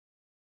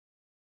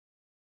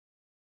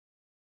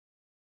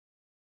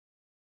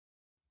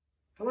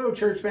Hello,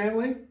 church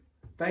family.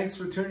 Thanks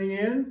for tuning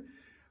in.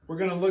 We're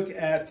going to look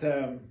at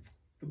the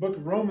book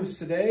of Romans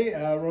today,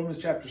 Romans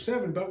chapter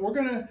 7, but we're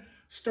going to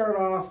start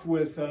off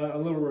with a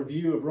little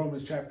review of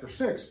Romans chapter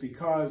 6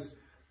 because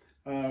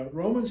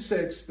Romans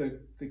 6,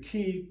 the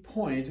key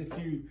point, if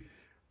you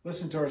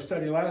listened to our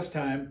study last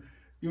time,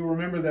 you'll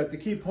remember that the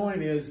key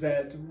point is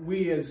that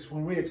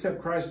when we accept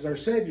Christ as our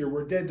Savior,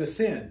 we're dead to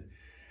sin.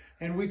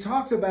 And we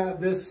talked about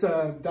this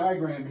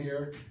diagram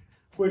here,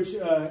 which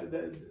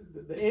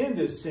the end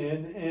is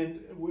sin,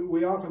 and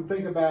we often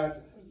think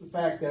about the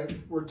fact that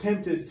we're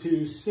tempted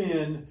to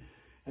sin,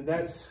 and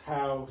that's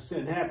how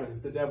sin happens.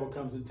 The devil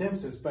comes and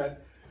tempts us.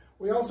 But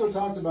we also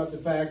talked about the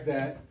fact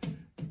that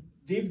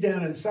deep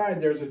down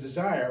inside there's a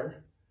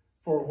desire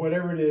for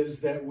whatever it is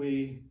that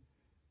we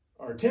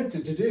are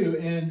tempted to do,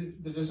 and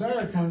the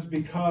desire comes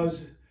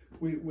because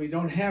we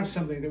don't have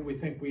something that we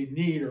think we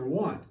need or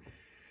want.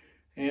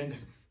 And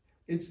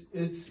it's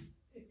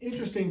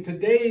interesting.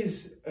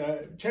 Today's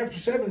chapter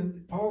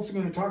 7, Paul's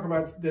going to talk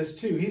about this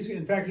too.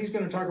 In fact, he's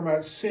going to talk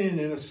about sin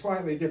in a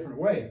slightly different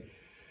way.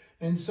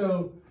 And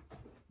so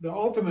the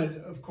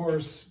ultimate, of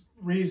course,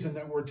 reason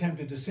that we're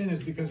tempted to sin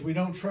is because we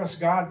don't trust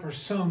God for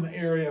some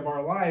area of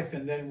our life,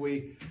 and then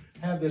we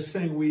have this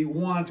thing we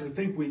want or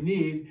think we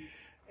need,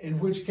 in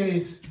which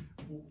case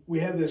we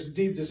have this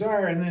deep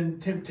desire, and then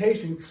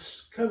temptation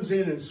comes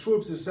in and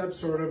swoops us up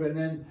sort of, and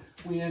then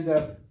we end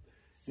up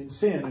in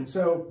sin. And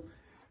so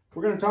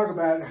we're going to talk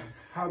about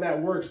how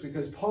that works,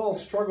 because Paul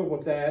struggled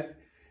with that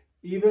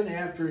even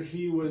after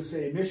he was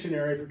a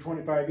missionary for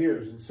 25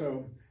 years. And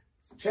so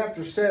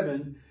chapter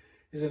 7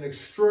 is an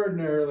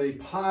extraordinarily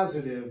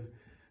positive,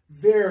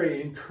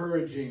 very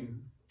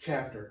encouraging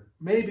chapter.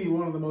 Maybe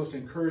one of the most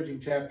encouraging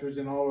chapters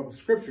in all of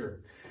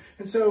Scripture.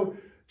 And so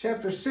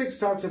chapter 6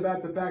 talks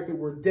about the fact that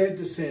we're dead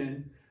to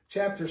sin.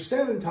 Chapter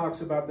 7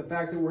 talks about the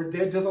fact that we're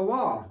dead to the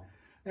law.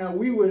 Now,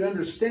 we would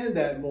understand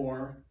that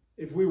more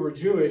if we were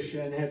Jewish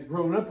and had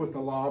grown up with the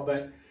law,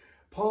 but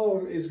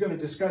Paul is going to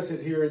discuss it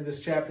here in this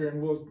chapter,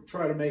 and we'll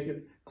try to make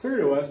it clear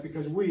to us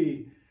because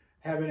we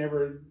haven't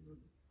ever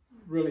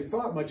really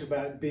thought much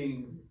about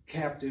being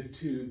captive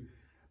to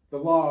the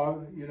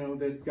law,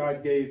 that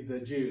God gave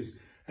the Jews.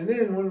 And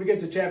then when we get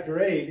to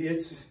chapter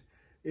 8,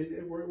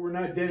 we're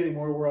not dead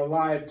anymore. We're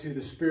alive to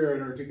the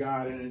Spirit or to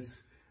God, and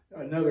it's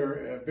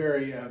another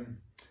very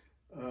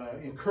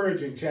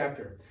encouraging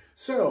chapter.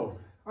 So,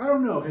 I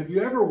don't know, have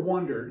you ever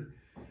wondered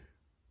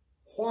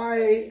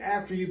why,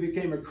 after you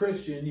became a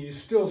Christian, you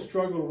still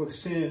struggle with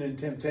sin and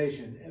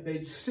temptation?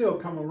 They still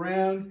come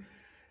around.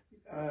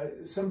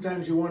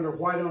 Sometimes you wonder,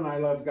 why don't I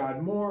love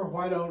God more?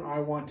 Why don't I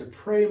want to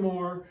pray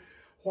more?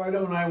 Why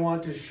don't I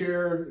want to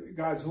share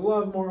God's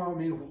love more? I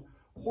mean,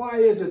 why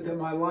is it that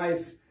my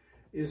life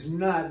is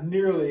not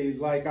nearly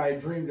like I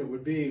dreamed it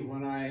would be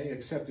when I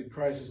accepted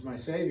Christ as my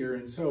Savior?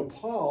 And so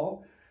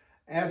Paul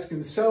asked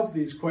himself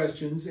these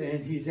questions,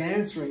 and he's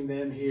answering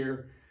them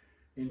here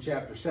in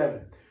chapter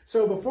 7.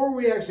 So before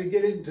we actually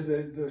get into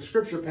the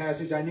scripture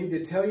passage, I need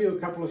to tell you a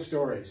couple of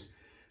stories,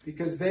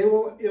 because they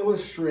will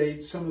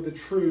illustrate some of the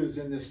truths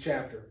in this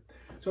chapter.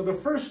 So the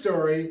first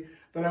story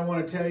that I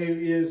want to tell you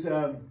is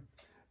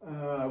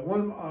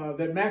one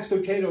that Max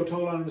Lucado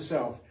told on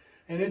himself.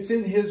 And it's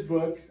in his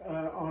book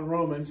on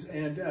Romans.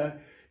 And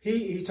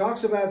he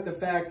talks about the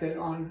fact that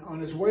on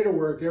his way to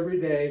work every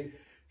day,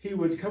 he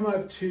would come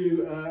up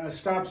to a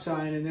stop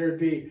sign, and there'd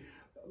be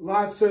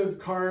lots of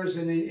cars,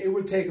 and it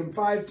would take him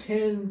 5,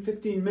 10,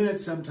 15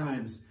 minutes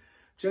sometimes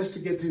just to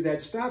get through that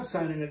stop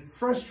sign. And it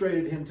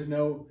frustrated him to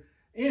no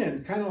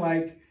end, kind of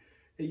like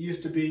it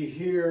used to be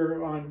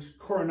here on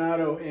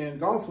Coronado and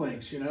Golf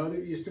Links. There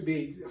used to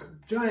be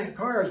giant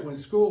cars when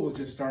school was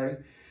just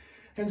starting.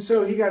 And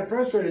so he got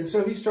frustrated, and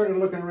so he started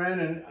looking around,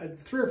 and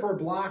 3 or 4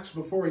 blocks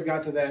before he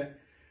got to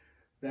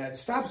that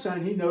stop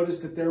sign, he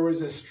noticed that there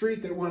was a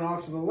street that went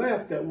off to the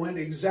left that went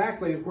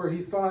exactly where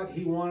he thought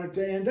he wanted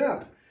to end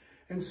up.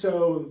 And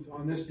so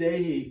on this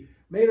day, he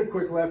made a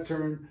quick left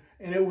turn,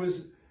 and it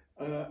was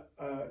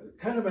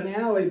kind of an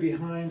alley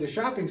behind a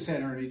shopping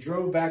center, and he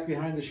drove back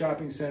behind the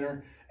shopping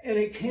center, and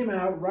it came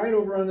out right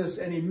over on this,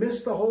 and he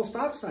missed the whole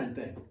stop sign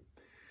thing.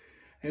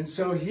 And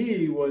so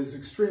he was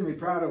extremely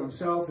proud of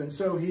himself, and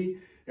so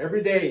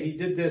every day he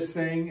did this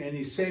thing, and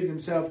he saved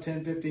himself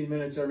 10, 15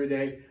 minutes every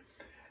day.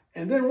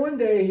 And then one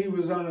day he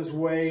was on his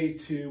way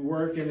to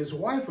work, and his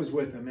wife was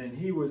with him, and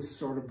he was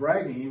sort of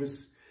bragging. He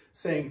was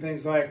saying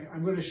things like,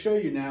 "I'm going to show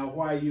you now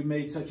why you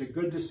made such a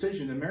good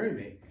decision to marry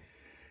me.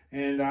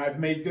 And I've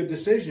made good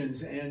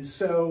decisions." And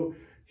so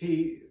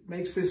he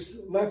makes this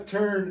left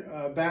turn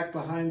back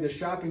behind the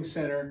shopping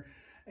center.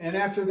 And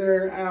after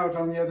they're out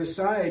on the other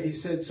side, he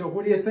said, "So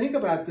what do you think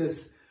about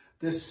this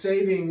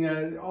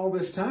saving all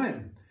this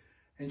time?"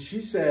 And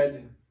she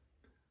said,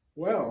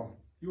 "Well,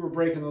 you were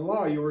breaking the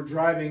law. You were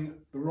driving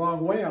the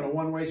wrong way on a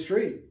one-way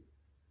street."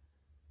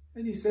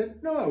 And he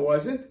said, "No, I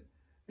wasn't."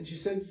 And she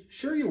said,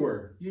 "Sure you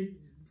were.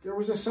 There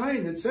was a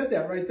sign that said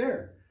that right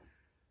there."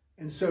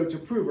 And so to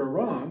prove her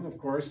wrong, of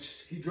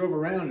course, he drove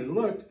around and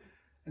looked,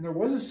 and there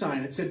was a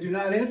sign that said, "Do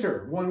not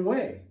enter, one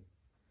way."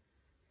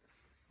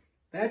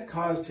 that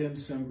caused him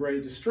some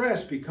great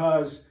distress,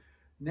 because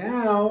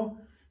now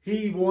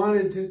he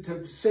wanted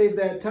to save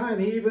that time.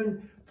 He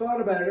even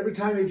thought about it. Every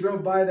time he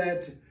drove by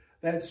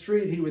that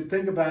street, he would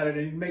think about it,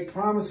 and he'd make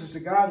promises to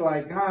God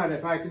like, God,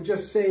 if I can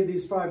just save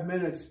these 5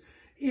 minutes,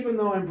 even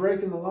though I'm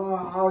breaking the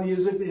law, I'll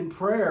use it in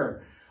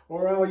prayer,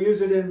 or I'll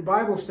use it in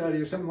Bible study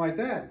or something like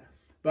that.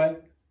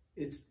 But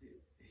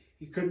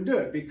he couldn't do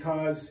it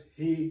because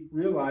he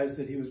realized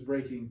that he was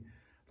breaking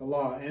the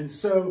law. And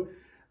so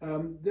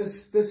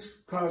this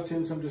caused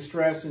him some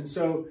distress. And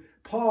so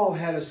Paul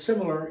had a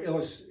similar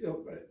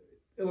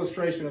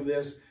illustration of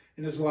this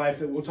in his life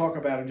that we'll talk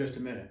about in just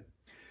a minute.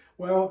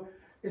 Well,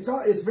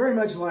 it's very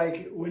much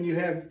like when you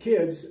have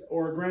kids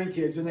or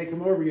grandkids and they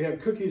come over, you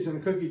have cookies in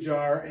the cookie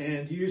jar,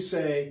 and you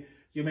say,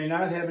 you may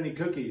not have any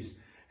cookies.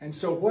 And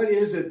so what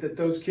is it that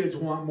those kids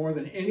want more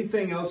than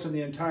anything else in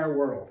the entire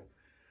world?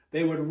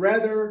 They would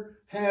rather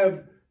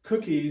have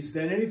cookies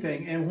than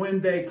anything. And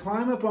when they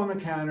climb up on the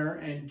counter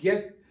and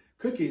get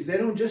cookies, they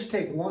don't just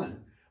take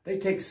one. They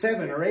take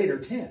 7 or 8 or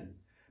 10,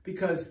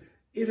 because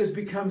it has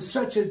become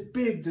such a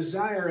big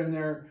desire in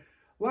their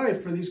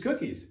life for these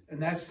cookies.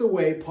 And that's the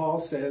way Paul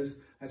says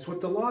that's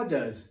what the law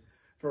does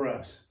for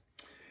us.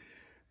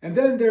 And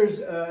then there's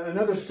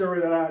another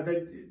story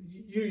that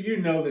you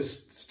know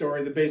this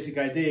story, the basic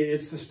idea.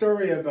 It's the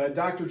story of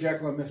Dr.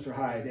 Jekyll and Mr.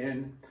 Hyde.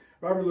 And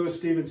Robert Louis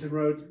Stevenson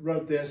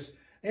wrote this.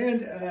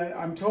 And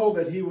I'm told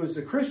that he was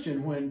a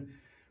Christian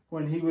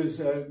when he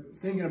was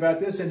thinking about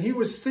this. And he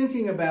was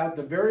thinking about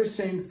the very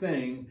same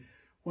thing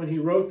when he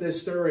wrote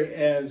this story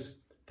as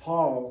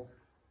Paul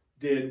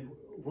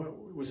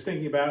was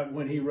thinking about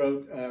when he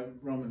wrote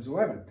Romans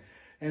 11.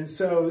 And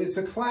so it's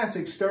a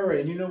classic story,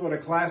 and you know what a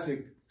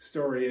classic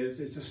story is.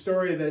 It's a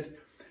story that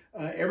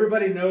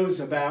everybody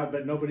knows about,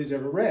 but nobody's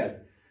ever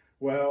read.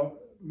 Well,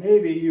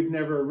 maybe you've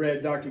never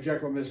read Dr.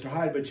 Jekyll and Mr.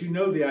 Hyde, but you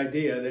know the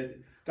idea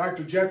that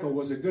Dr. Jekyll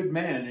was a good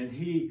man, and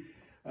he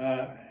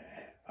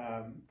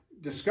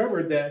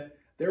discovered that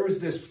there was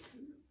this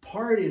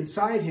part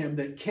inside him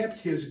that kept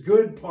his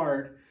good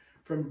part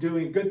from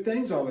doing good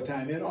things all the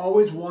time. It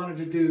always wanted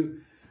to do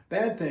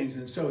bad things,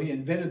 and so he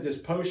invented this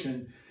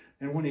potion,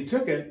 and when he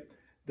took it,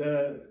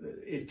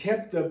 it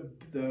kept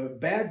the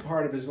bad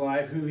part of his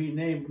life, who he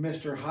named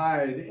Mr.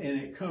 Hyde, and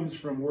it comes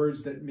from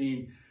words that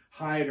mean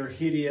hide or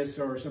hideous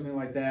or something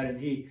like that, and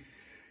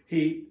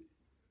he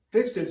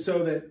fixed it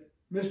so that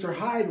Mr.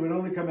 Hyde would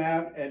only come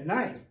out at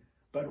night,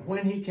 but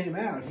when he came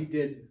out, he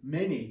did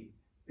many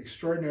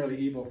extraordinarily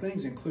evil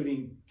things,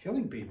 including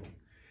killing people.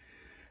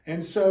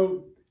 And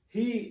so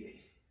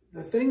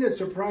the thing that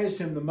surprised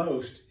him the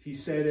most, he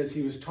said as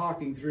he was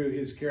talking through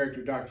his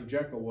character, Dr.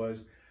 Jekyll,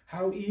 was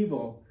how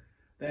evil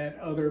that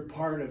other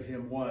part of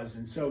him was.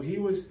 And so he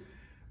was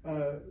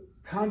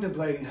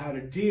contemplating how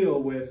to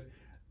deal with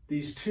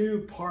these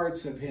two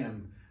parts of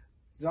him.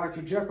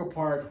 Dr. Jekyll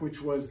part, which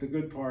was the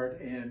good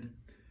part, and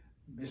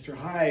Mr.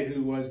 Hyde,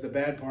 who was the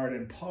bad part.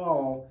 And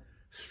Paul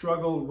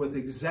struggled with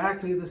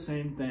exactly the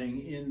same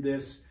thing in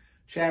this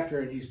chapter,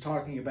 and he's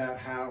talking about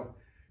how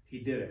he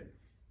did it.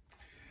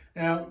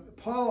 Now,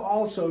 Paul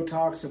also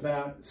talks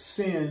about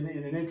sin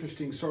in an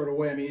interesting sort of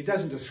way. I mean, he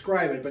doesn't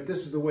describe it, but this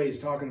is the way he's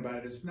talking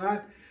about it.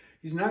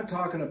 He's not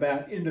talking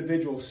about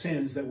individual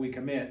sins that we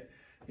commit,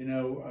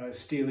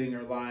 stealing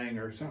or lying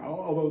or something,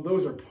 although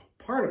those are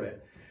part of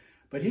it.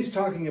 But he's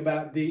talking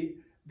about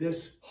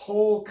this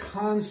whole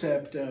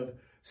concept of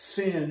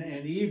sin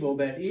and evil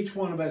that each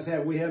one of us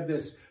have. We have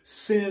this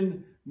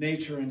sin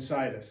nature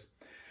inside us.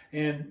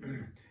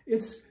 And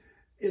it's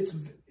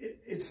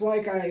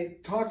like I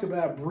talked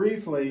about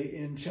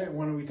briefly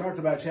when we talked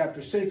about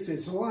chapter 6.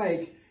 It's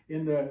like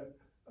in the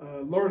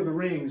Lord of the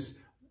Rings,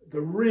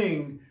 the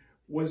ring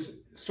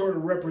sort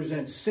of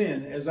represents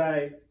sin as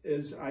I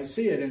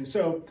see it. And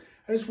so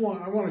I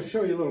want to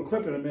show you a little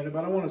clip in a minute,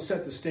 but I want to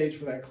set the stage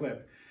for that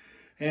clip.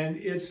 And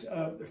it's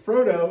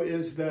Frodo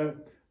is the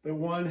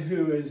one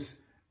who has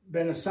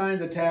been assigned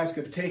the task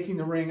of taking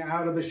the ring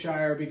out of the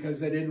Shire because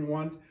they didn't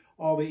want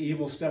all the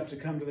evil stuff to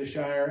come to the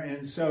Shire.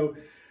 And so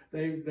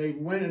they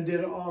went and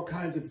did all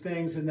kinds of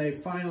things, and they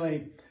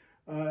finally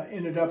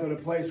ended up at a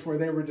place where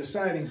they were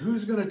deciding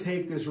who's going to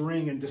take this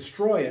ring and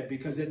destroy it,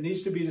 because it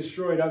needs to be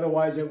destroyed.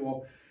 Otherwise, it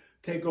will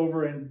take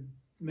over and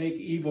make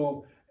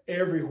evil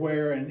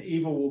everywhere, and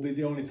evil will be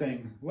the only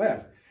thing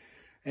left.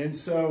 And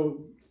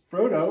so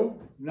Frodo,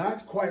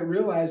 not quite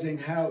realizing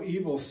how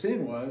evil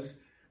sin was,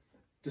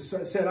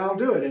 said, I'll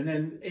do it. And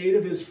then 8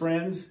 of his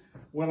friends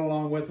went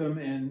along with him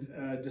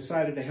and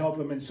decided to help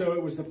him. And so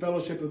it was the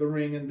Fellowship of the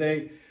Ring, and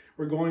they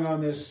were going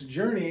on this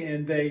journey,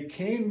 and they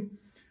came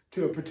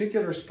to a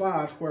particular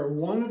spot where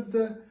one of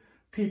the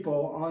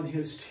people on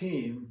his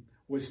team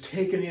was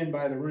taken in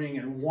by the ring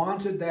and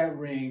wanted that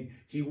ring.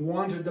 He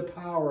wanted the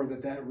power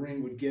that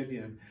ring would give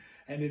him.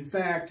 And in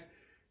fact,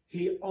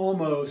 he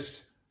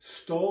almost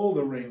stole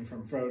the ring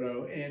from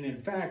Frodo, and in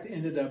fact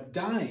ended up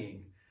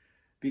dying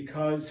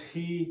because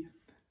he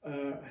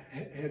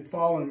had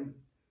fallen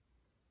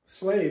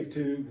slave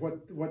to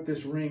what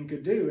this ring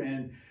could do.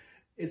 And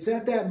it's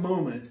at that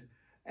moment,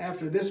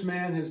 after this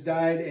man has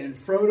died and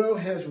Frodo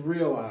has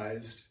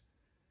realized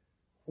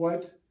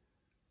what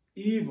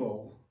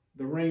evil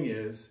the ring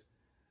is,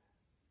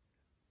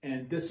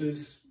 and this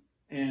is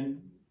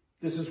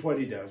what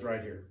he does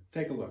right here.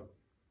 Take a look.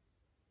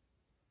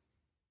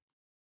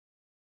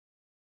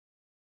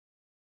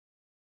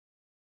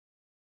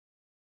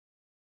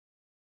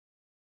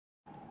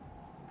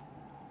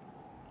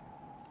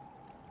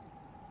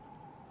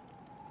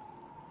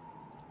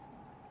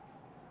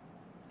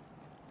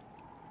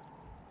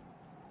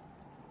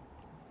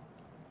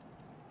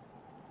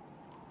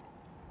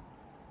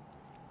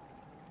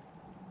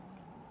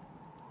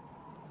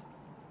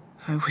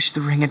 I wish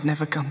the ring had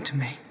never come to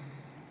me.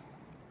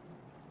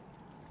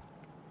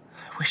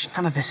 I wish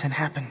none of this had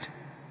happened.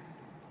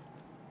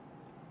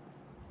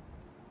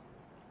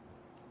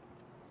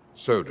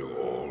 So do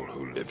all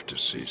who live to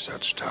see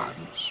such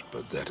times,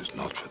 but that is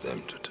not for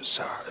them to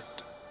decide.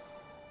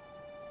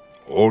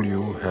 All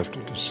you have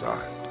to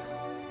decide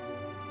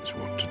is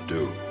what to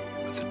do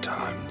with the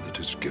time that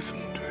is given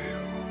to you.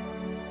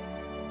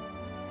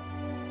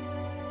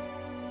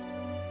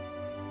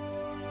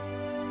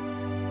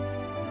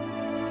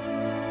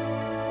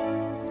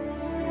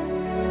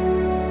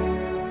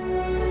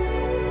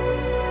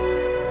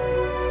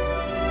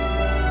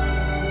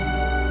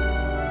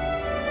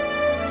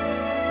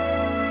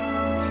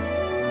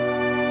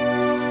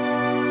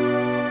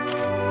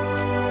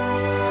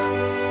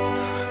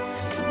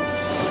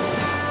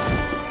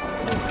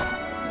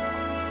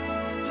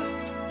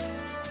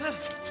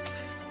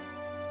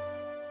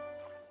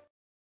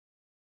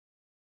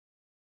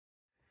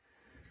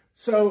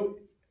 So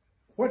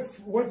what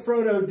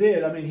Frodo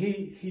did, I mean,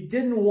 he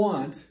didn't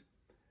want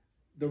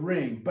the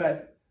ring,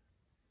 but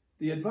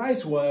the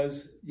advice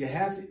was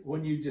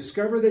when you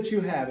discover that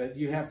you have it,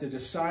 you have to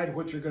decide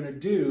what you're going to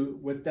do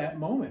with that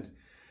moment.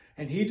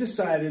 And he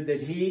decided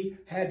that he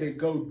had to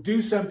go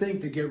do something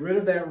to get rid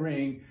of that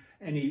ring,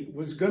 and he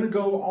was going to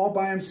go all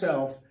by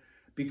himself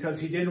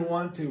because he didn't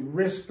want to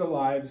risk the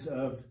lives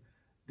of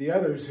the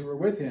others who were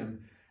with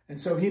him. And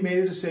so he made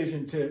a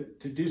decision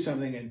to do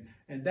something.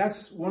 And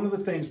that's one of the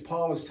things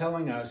Paul is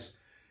telling us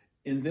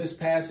in this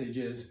passage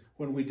is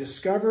when we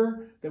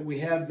discover that we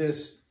have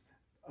this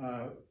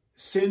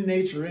sin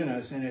nature in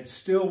us and it's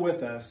still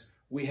with us,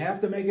 we have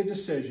to make a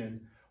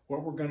decision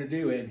what we're going to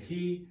do. And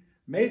he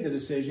made the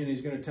decision.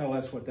 He's going to tell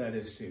us what that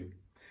is too.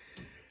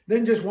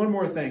 Then just one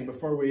more thing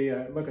before we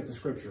look at the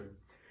scripture.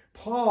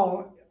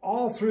 Paul,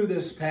 all through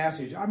this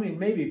passage, I mean,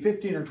 maybe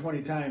 15 or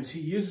 20 times, he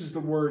uses the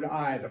word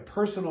I, the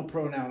personal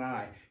pronoun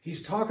I.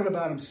 He's talking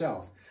about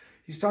himself.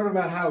 He's talking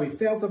about how he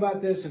felt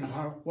about this and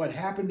what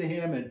happened to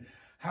him and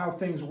how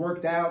things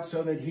worked out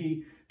so that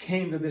he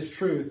came to this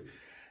truth.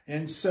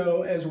 And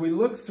so as we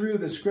look through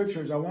the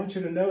scriptures, I want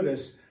you to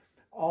notice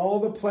all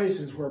the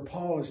places where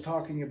Paul is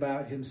talking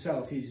about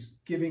himself. He's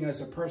giving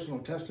us a personal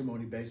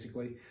testimony,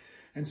 basically.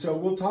 And so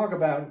we'll talk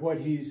about what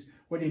he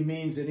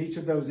means in each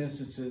of those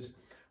instances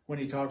when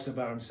he talks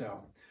about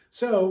himself.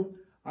 So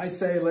I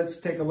say let's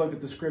take a look at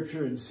the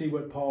scripture and see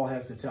what Paul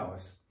has to tell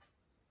us.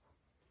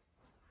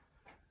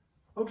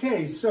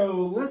 Okay,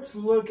 so let's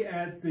look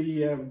at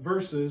the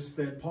verses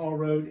that Paul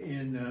wrote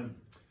in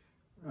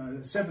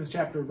the 7th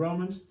chapter of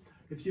Romans.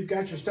 If you've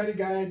got your study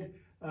guide,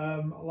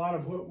 a lot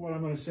of what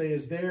I'm going to say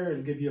is there.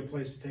 It'll give you a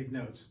place to take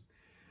notes.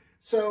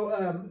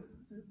 So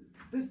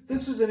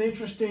this is an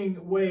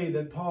interesting way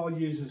that Paul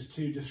uses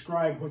to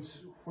describe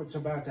what's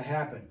about to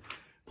happen.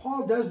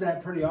 Paul does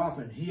that pretty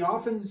often. He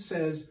often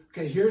says,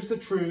 okay, here's the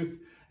truth,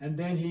 and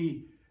then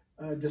he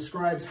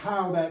describes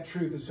how that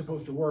truth is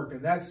supposed to work.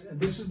 And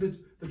this is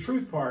the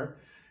truth part,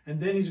 and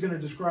then he's going to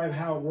describe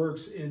how it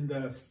works in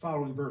the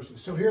following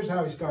verses. So here's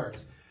how he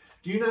starts.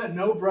 Do you not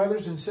know,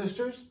 brothers and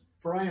sisters,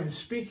 for I am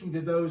speaking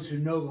to those who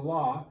know the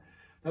law,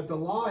 that the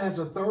law has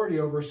authority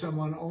over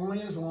someone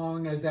only as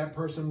long as that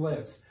person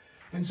lives.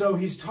 And so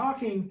he's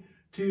talking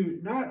to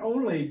not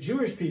only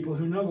Jewish people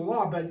who know the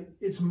law, but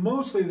it's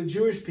mostly the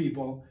Jewish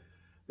people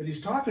that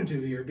he's talking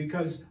to here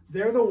because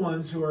they're the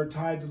ones who are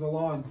tied to the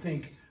law and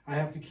think, I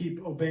have to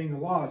keep obeying the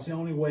law. It's the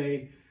only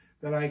way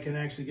that I can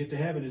actually get to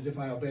heaven is if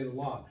I obey the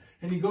law.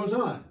 And he goes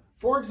on.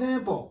 For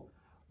example,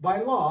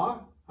 by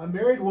law, a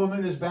married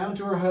woman is bound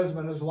to her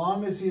husband as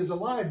long as he is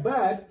alive,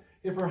 but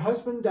if her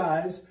husband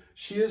dies,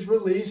 she is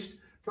released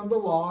from the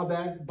law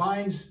that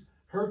binds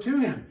her to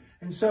him.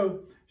 And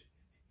so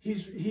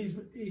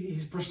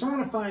he's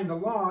personifying the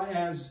law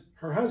as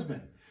her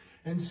husband.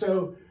 And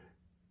so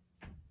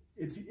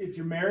if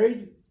you're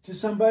married to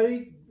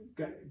somebody,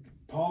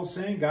 Paul's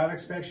saying God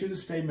expects you to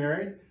stay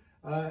married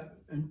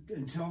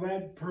until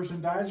that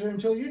person dies or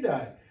until you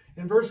die.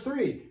 In verse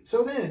 3,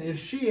 so then, if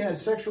she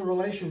has sexual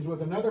relations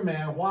with another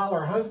man while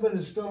her husband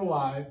is still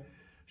alive,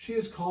 she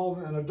is called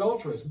an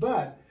adulteress.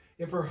 But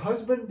if her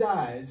husband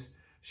dies,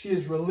 she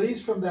is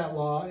released from that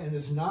law and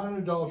is not an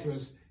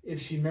adulteress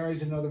if she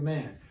marries another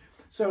man.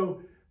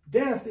 So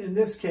death in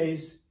this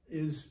case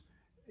is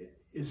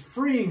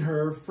freeing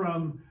her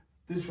from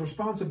these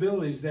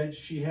responsibilities that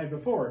she had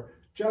before,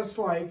 just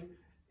like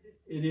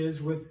it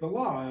is with the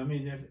law. I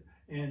mean,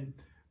 and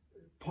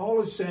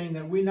Paul is saying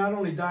that we not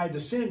only died to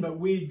sin, but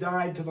we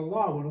died to the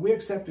law. When we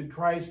accepted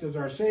Christ as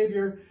our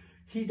Savior,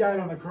 he died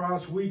on the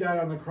cross, we died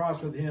on the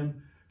cross with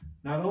him,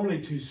 not only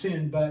to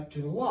sin, but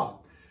to the law.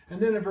 And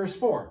then in verse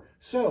 4,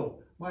 so,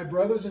 my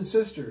brothers and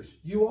sisters,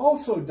 you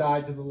also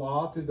died to the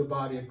law through the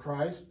body of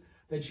Christ,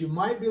 that you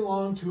might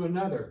belong to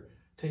another,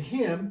 to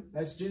him,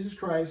 that's Jesus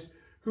Christ,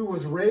 who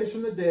was raised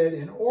from the dead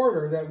in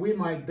order that we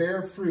might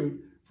bear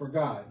fruit for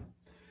God.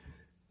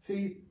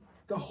 See,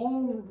 the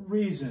whole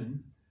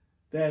reason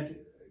that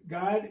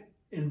God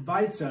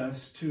invites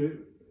us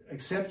to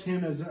accept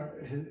him as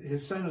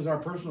his son as our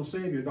personal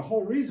Savior, the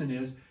whole reason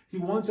is he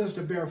wants us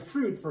to bear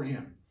fruit for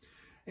him.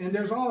 And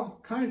there's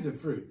all kinds of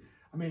fruit.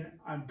 I mean,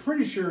 I'm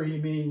pretty sure he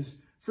means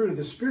fruit of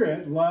the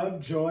Spirit, love,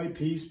 joy,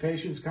 peace,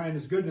 patience,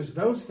 kindness, goodness,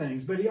 those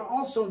things. But he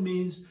also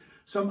means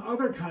some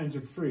other kinds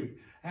of fruit.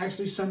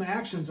 Actually, some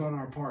actions on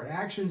our part,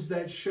 actions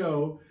that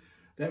show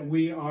that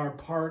we are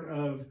part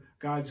of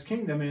God's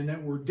kingdom and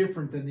that we're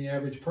different than the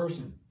average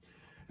person.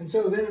 And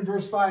so then in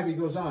verse 5, he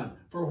goes on,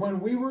 for when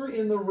we were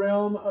in the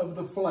realm of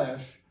the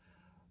flesh,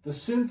 the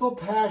sinful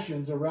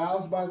passions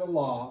aroused by the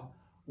law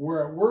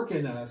were at work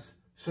in us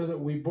so that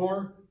we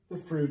bore the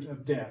fruit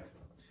of death.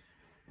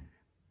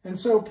 And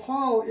so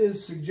Paul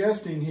is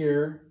suggesting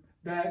here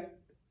that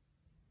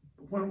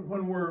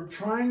when we're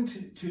trying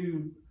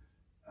to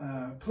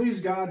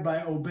please God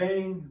by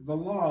obeying the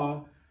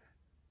law,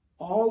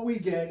 all we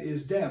get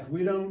is death.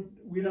 We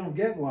don't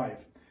get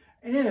life.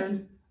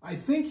 And I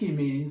think he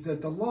means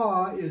that the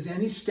law is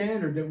any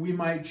standard that we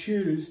might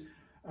choose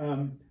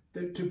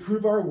to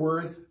prove our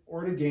worth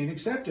or to gain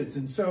acceptance.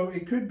 And so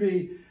it could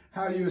be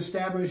how you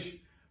establish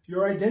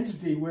your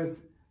identity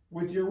with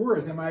your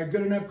worth. Am I a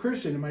good enough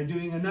Christian? Am I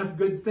doing enough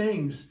good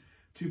things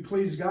to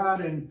please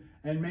God and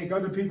make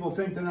other people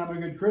think that I'm a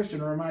good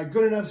Christian? Or am I a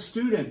good enough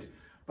student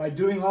by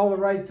doing all the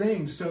right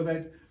things so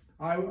that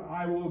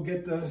I will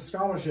get the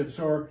scholarships?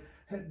 Or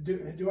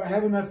do I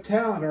have enough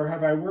talent, or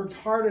have I worked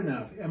hard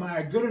enough? Am I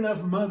a good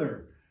enough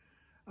mother?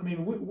 I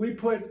mean, we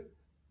put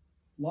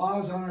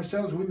laws on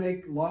ourselves. We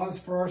make laws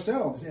for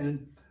ourselves.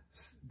 And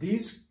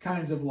these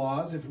kinds of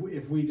laws, if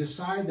we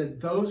decide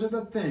that those are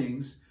the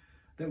things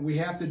that we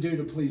have to do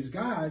to please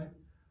God,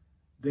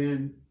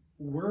 then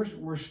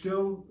we're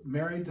still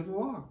married to the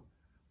law.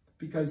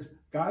 Because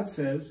God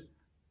says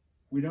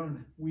we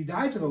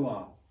die to the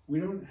law. We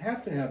don't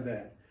have to have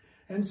that.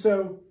 And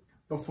so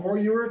before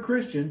you were a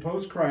Christian,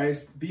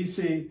 post-Christ,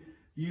 BC,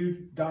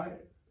 you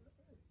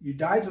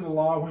died to the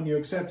law when you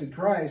accepted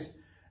Christ,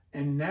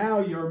 and now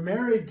you're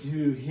married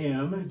to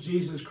him,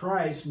 Jesus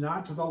Christ,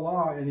 not to the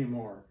law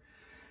anymore.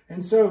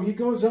 And so he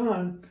goes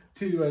on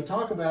to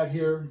talk about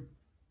here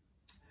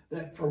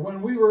that for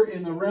when we were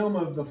in the realm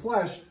of the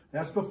flesh,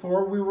 that's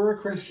before we were a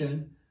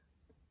Christian,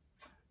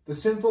 the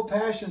sinful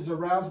passions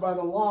aroused by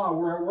the law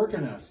were at work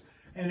in us.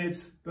 And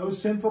it's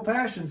those sinful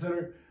passions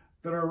that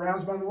are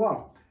aroused by the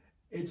law.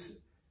 It's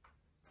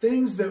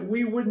things that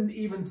we wouldn't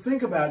even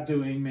think about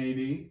doing,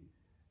 maybe,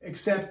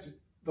 except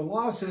the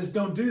law says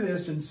don't do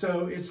this, and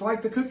so it's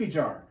like the cookie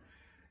jar.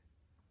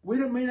 We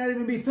may not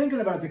even be thinking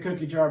about the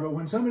cookie jar, but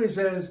when somebody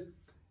says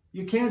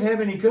you can't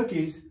have any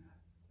cookies,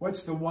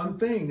 what's the one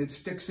thing that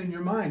sticks in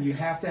your mind? You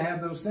have to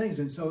have those things.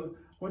 And so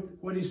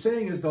what he's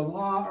saying is the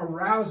law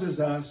arouses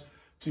us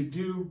to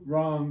do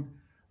wrong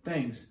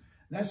things.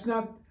 That's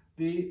not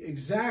the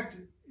exact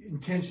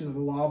intention of the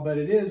law, but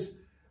it is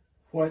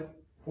what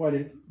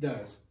it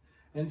does.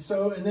 And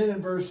then in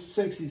verse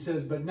 6 he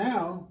says, but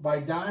now, by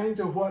dying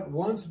to what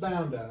once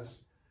bound us,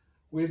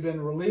 we've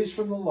been released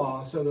from the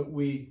law so that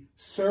we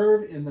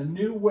serve in the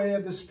new way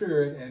of the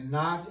Spirit and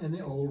not in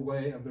the old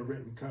way of the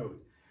written code.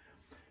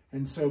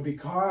 And so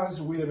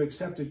because we have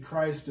accepted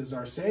Christ as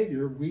our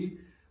Savior, we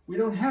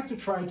don't have to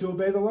try to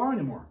obey the law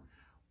anymore.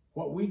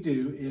 What we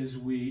do is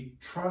we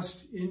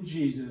trust in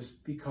Jesus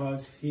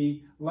because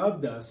he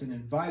loved us and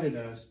invited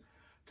us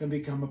to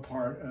become a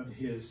part of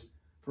his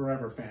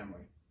forever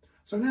family.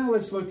 So now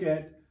let's look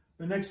at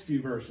the next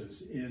few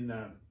verses in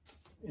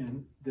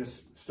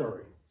this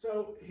story.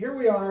 So here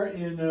we are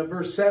in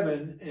verse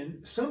 7,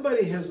 and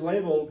somebody has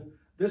labeled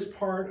this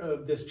part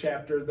of this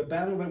chapter, the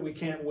battle that we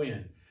can't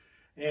win.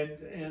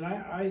 And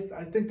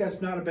I think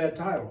that's not a bad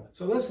title.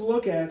 So let's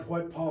look at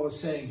what Paul is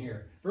saying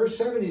here. Verse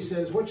 7, he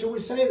says, what shall we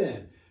say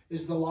then?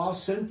 Is the law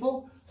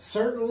sinful?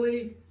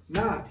 Certainly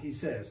not, he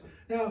says.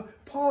 Now,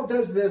 Paul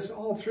does this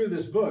all through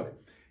this book.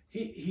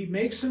 He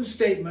makes some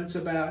statements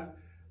about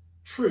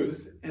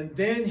truth, and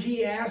then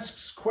he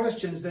asks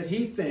questions that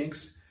he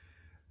thinks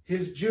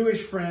his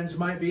Jewish friends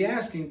might be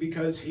asking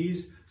because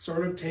he's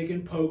sort of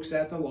taken pokes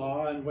at the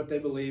law and what they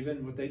believe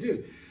and what they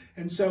do.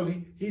 And so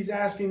he's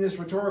asking this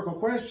rhetorical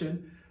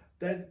question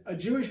that a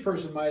Jewish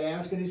person might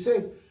ask, and he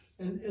says,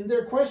 and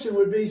their question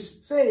would be,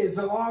 say, is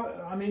the law,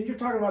 I mean, you're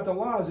talking about the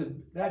law, is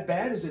it that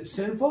bad? Is it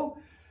sinful?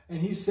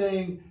 And he's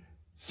saying,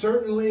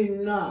 certainly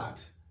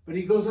not. But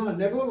he goes on,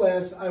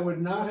 nevertheless, I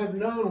would not have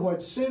known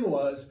what sin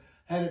was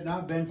had it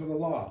not been for the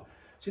law.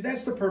 See,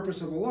 that's the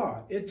purpose of the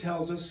law. It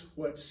tells us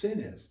what sin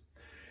is.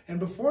 And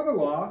before the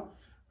law,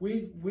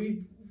 we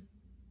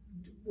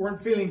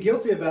weren't feeling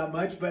guilty about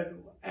much, but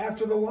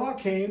after the law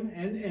came,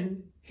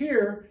 and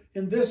here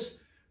in this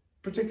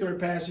particular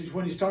passage,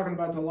 when he's talking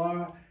about the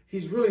law,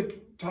 he's really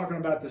talking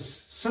about the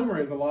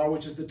summary of the law,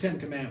 which is the 10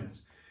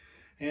 Commandments.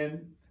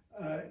 And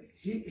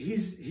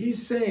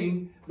he's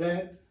saying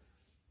that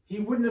he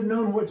wouldn't have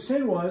known what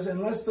sin was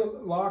unless the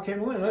law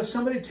came along. Unless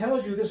somebody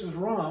tells you this is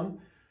wrong,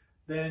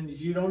 then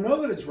you don't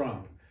know that it's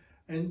wrong.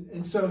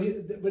 And so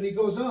but he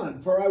goes on,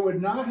 for I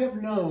would not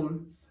have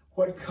known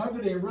what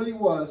coveting really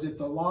was if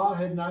the law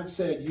had not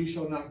said, you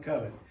shall not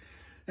covet.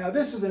 Now,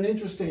 this is an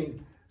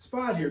interesting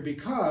spot here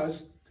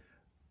because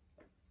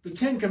the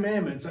 10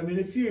 Commandments, I mean,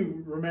 if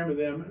you remember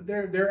them,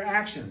 they're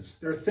actions.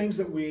 They're things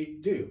that we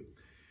do.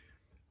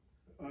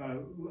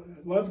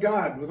 Love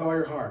God with all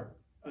your heart.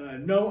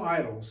 No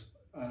idols.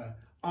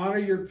 Honor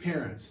your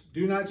parents.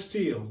 Do not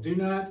steal. Do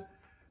not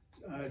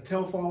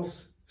tell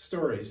false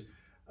stories.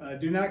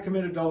 Do not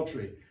commit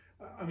adultery.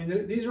 I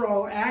mean, these are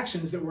all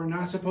actions that we're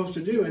not supposed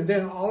to do. And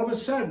then all of a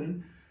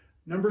sudden,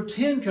 number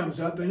 10 comes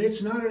up, and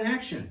it's not an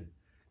action.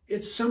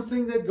 It's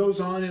something that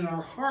goes on in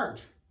our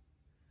heart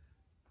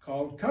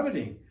called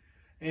coveting.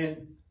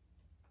 And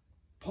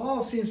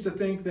Paul seems to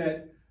think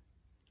that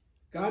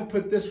God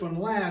put this one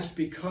last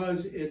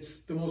because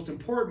it's the most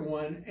important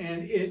one,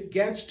 and it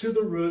gets to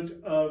the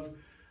root of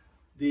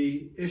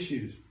the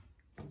issues.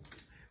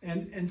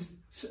 And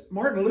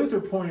Martin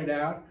Luther pointed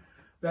out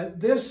that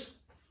this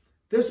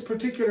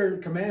particular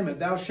commandment,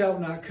 thou shalt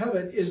not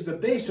covet, is the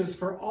basis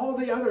for all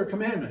the other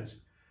commandments.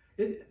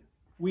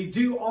 We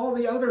do all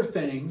the other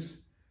things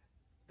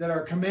that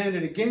are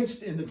commanded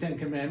against in the 10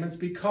 Commandments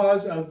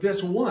because of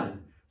this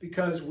one,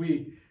 because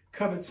we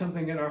covet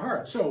something in our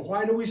heart. So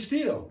why do we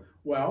steal?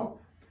 Well,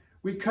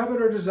 we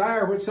covet or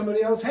desire what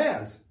somebody else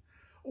has.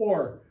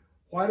 Or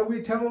why do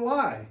we tell a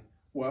lie?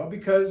 Well,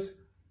 because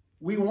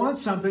we want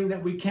something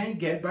that we can't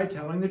get by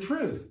telling the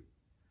truth.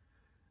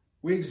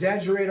 We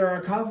exaggerate our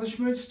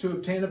accomplishments to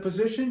obtain a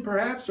position,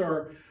 perhaps,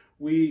 or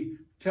we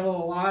tell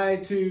a lie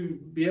to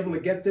be able to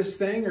get this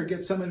thing or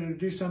get somebody to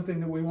do something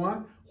that we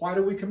want. Why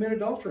do we commit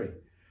adultery?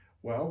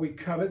 Well, we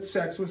covet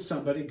sex with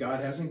somebody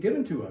God hasn't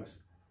given to us.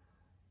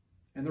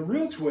 And the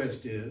real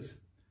twist is,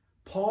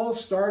 Paul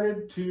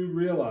started to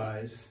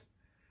realize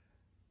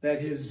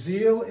that his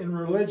zeal in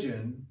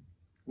religion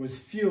was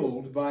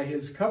fueled by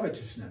his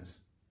covetousness.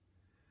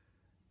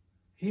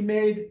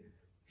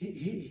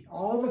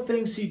 All the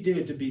things he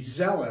did to be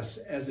zealous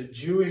as a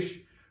Jewish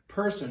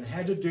person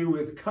had to do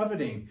with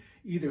coveting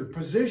either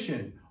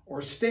position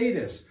or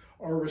status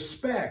or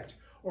respect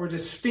or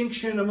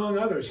distinction among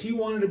others. He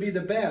wanted to be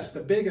the best,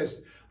 the biggest,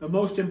 the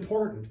most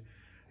important.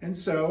 And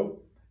so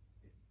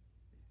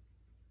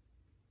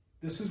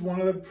this is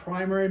one of the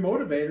primary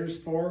motivators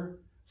for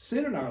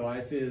sin in our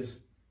life, is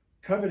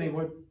coveting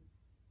what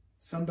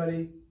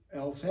somebody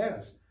else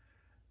has.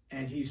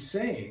 And he's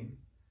saying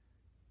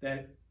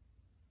that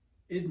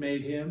it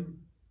made him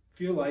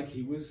feel like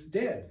he was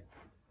dead.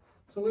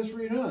 So let's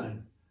read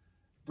on.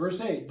 Verse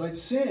 8, but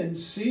sin,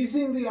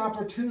 seizing the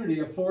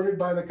opportunity afforded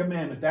by the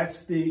commandment,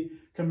 that's the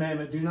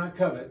commandment, do not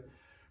covet,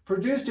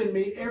 produced in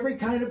me every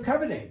kind of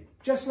coveting,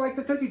 just like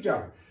the cookie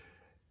jar.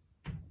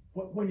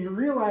 When you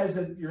realize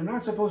that you're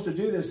not supposed to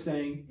do this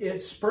thing, it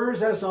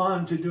spurs us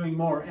on to doing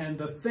more. And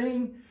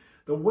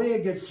the way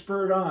it gets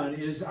spurred on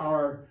is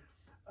our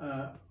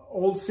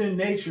old sin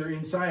nature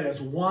inside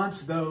us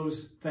wants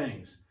those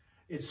things.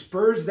 It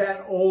spurs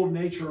that old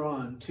nature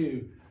on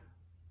to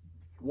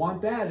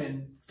want that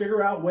and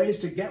figure out ways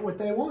to get what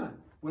they want,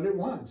 what it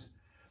wants.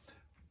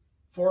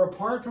 For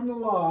apart from the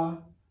law,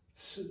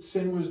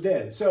 sin was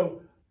dead.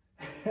 So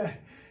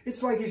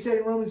it's like he said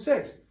in Romans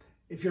 6.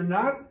 If you're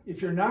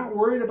not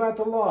worried about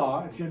the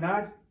law, if you're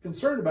not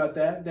concerned about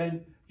that,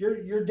 then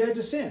you're dead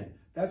to sin.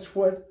 That's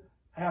what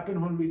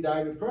happened when we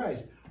died with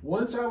Christ.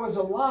 Once I was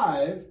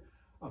alive,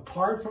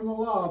 apart from the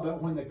law,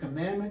 but when the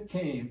commandment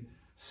came,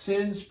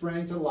 sin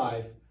sprang to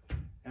life,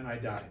 and I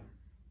died.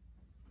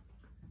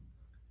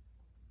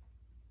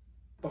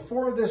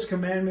 Before this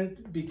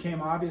commandment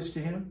became obvious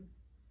to him,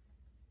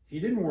 he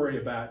didn't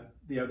worry about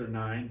the other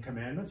 9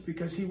 commandments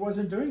because he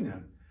wasn't doing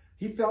them.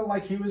 He felt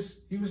like he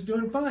was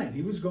doing fine.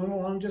 He was going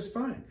along just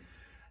fine.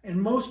 And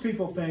most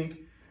people think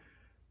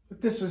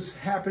that this is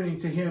happening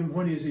to him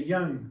when he's a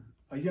young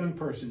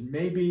person,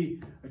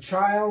 maybe a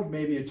child,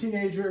 maybe a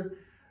teenager.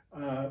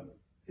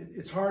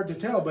 It's hard to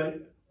tell,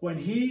 but when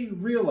he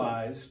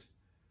realized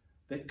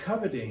that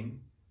coveting,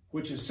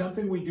 which is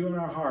something we do in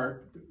our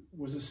heart,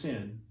 was a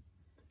sin,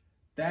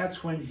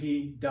 that's when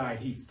he died.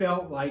 He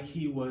felt like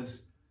he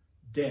was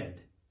dead.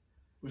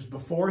 It was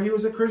before he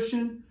was a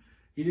Christian.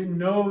 He didn't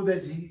know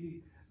that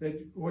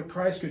what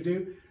Christ could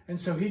do. And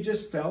so he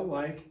just felt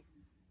like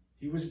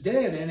he was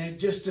dead, and it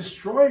just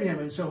destroyed him.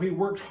 And so he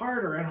worked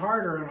harder and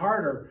harder and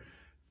harder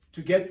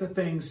to get the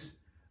things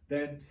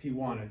that he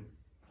wanted.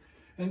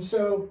 And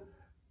so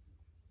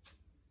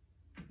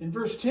in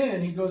verse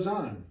 10, he goes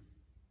on,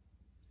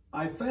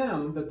 I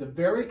found that the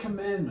very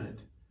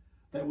commandment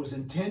that was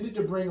intended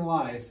to bring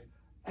life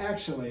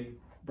actually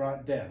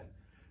brought death.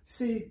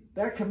 See,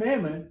 that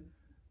commandment,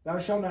 thou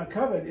shalt not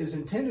covet, is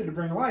intended to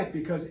bring life,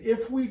 because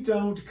if we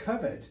don't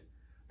covet,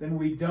 then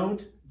we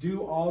don't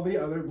do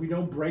we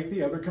don't break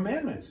the other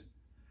commandments.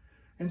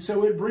 And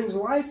so it brings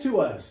life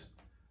to us.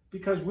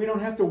 because we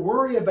don't have to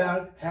worry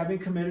about having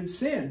committed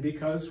sin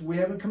because we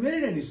haven't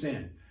committed any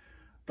sin.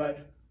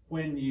 But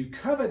when you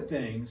covet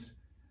things,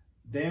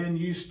 then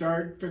you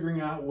start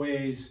figuring out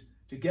ways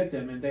to get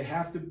them, and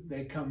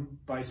they come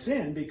by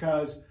sin,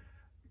 because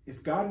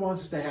if God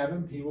wants us to have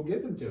them, he will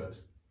give them to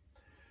us.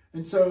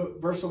 And so,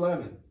 verse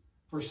 11,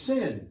 for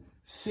sin,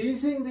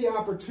 seizing the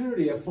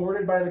opportunity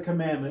afforded by the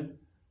commandment,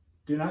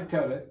 do not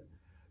covet,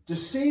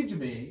 deceived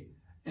me,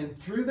 and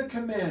through the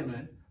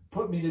commandment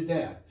put me to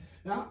death.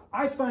 Now,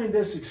 I find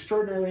this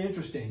extraordinarily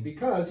interesting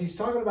because he's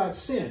talking about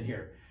sin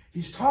here.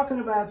 He's talking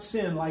about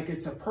sin like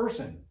it's a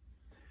person.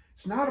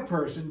 It's not a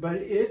person, but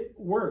it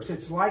works.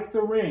 It's like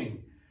the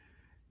ring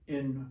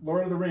in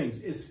Lord of the Rings.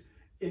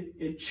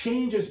 It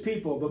changes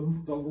people.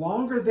 The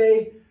longer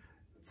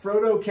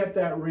Frodo kept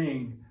that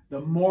ring, the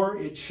more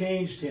it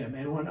changed him.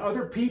 And when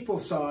other people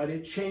saw it,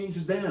 it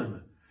changed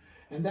them.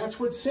 And that's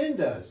what sin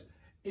does.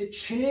 It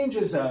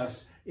changes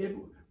us. It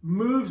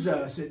moves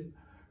us.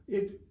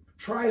 It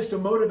tries to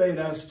motivate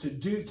us to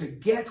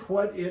get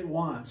what it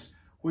wants,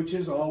 which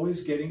is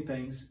always getting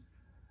things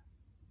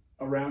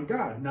around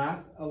God,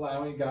 not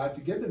allowing God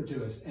to give them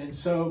to us. And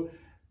so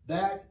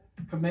that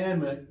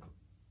commandment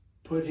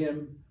put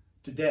him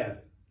to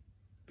death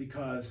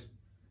because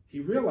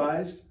he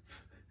realized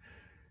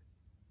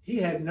he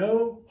had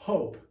no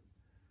hope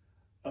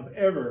of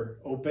ever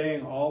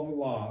obeying all the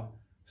law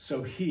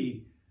so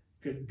he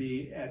could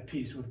be at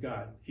peace with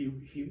God.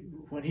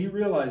 When he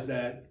realized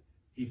that,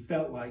 he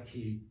felt like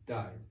he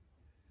died.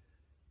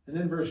 And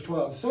then verse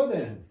 12, so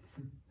then,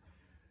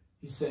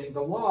 he's saying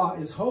the law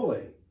is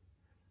holy.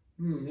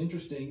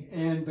 Interesting.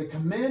 And the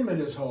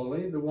commandment is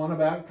holy, the one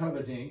about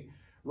coveting,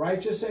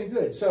 righteous and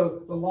good.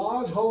 So the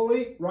law is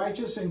holy,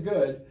 righteous, and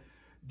good.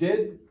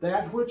 Did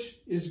that which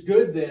is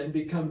good then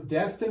become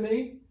death to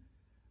me?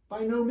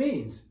 By no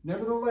means.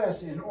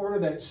 Nevertheless, in order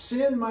that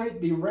sin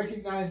might be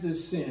recognized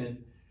as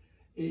sin,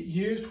 it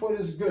used what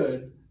is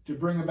good to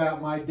bring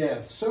about my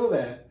death, so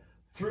that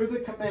through the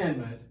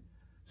commandment,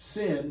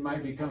 sin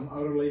might become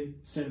utterly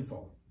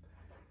sinful.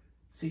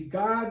 See,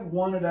 God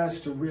wanted us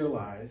to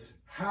realize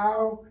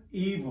how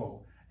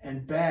evil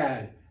and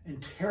bad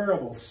and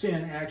terrible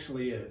sin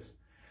actually is.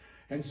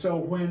 And so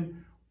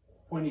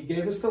when he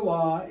gave us the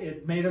law,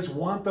 it made us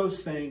want those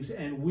things,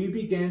 and we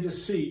began to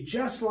see,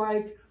 just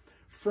like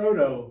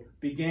Frodo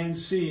began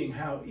seeing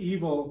how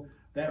evil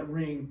that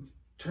ring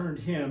turned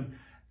him,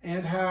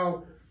 and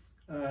how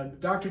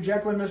Dr.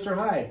 Jekyll and Mr.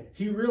 Hyde,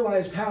 he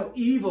realized how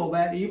evil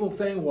that evil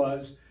thing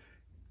was.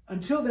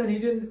 Until then,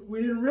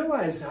 we didn't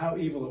realize how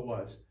evil it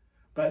was.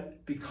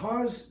 But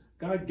because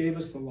God gave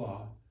us the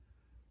law,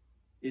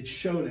 it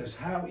showed us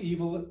how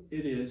evil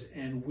it is,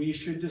 and we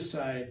should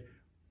decide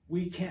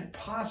we can't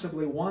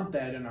possibly want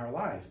that in our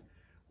life.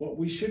 What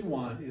we should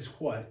want is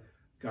what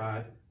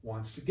God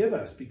wants to give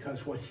us,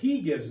 because what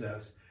he gives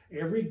us,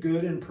 every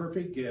good and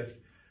perfect gift,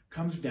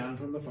 comes down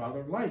from the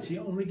Father of lights. He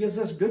only gives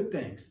us good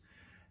things.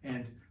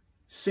 And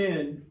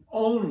sin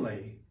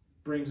only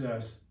brings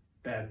us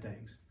bad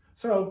things.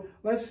 So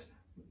let's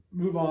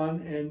move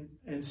on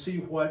and see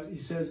what he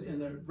says in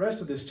the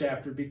rest of this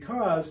chapter,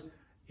 because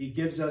he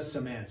gives us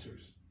some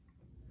answers.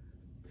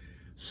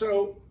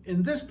 So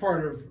in this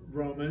part of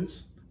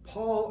Romans,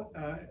 Paul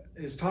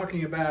is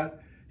talking about,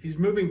 he's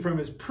moving from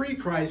his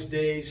pre-Christ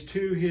days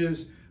to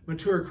his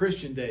mature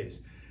Christian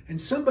days. And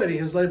somebody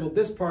has labeled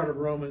this part of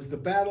Romans the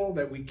battle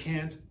that we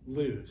can't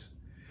lose.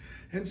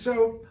 And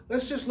so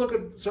let's just look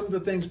at some of the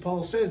things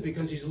Paul says,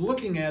 because he's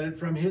looking at it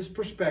from his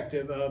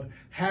perspective of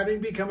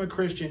having become a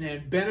Christian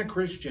and been a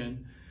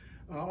Christian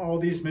all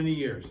these many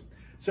years.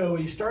 So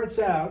he starts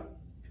out,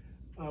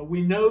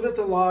 we know that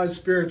the law is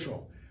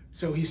spiritual.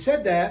 So he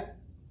said that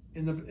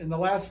in the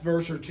last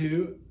verse or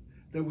two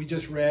that we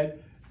just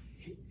read.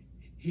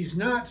 He's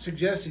not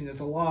suggesting that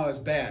the law is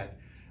bad,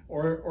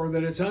 or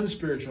that it's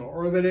unspiritual,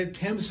 or that it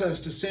tempts us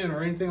to sin,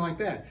 or anything like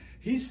that.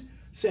 He's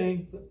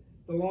saying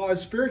the law is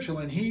spiritual,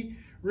 and he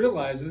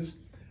realizes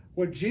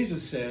what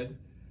Jesus said,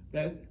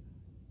 that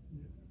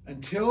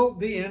until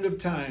the end of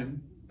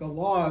time, the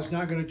law is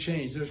not going to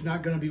change. There's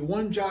not going to be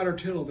one jot or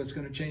tittle that's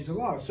going to change the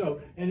law.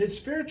 So, and it's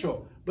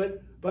spiritual,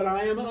 but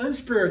I am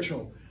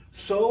unspiritual,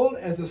 sold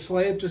as a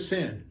slave to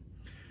sin.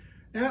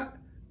 Now,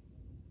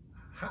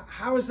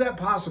 how is that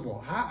possible?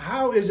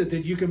 How is it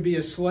that you can be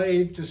a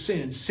slave to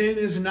sin? Sin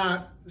is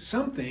not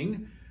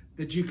something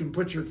that you can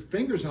put your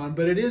fingers on,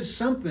 but it is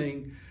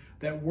something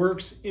that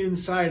works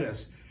inside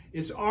us.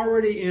 It's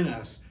already in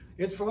us.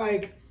 It's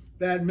like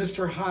that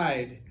Mr.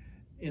 Hyde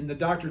in the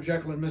Dr.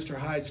 Jekyll and Mr.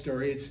 Hyde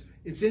story.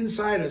 It's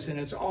inside us, and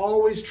it's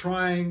always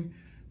trying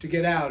to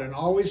get out, and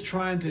always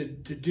trying to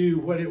do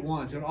what it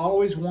wants. It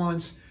always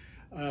wants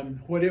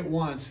what it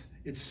wants.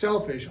 It's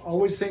selfish,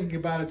 always thinking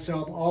about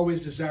itself,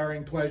 always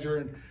desiring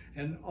pleasure,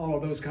 and all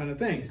of those kind of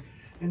things.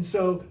 And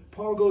so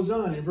Paul goes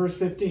on in verse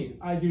 15,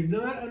 I do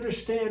not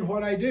understand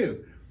what I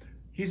do.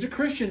 He's a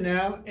Christian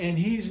now, and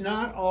he's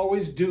not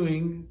always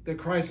doing the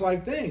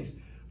Christ-like things.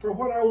 For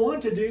what I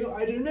want to do,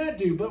 I do not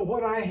do, but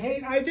what I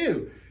hate, I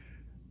do.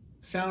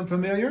 Sound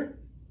familiar?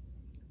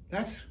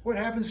 That's what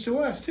happens to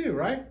us too,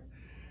 right?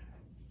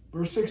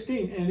 Verse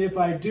 16, and if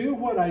I do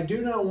what I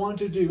do not want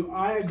to do,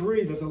 I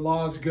agree that the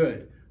law is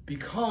good,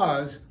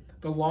 because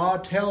the law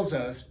tells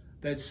us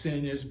that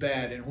sin is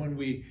bad. And when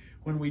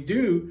we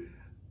do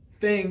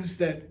things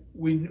that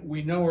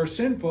we know are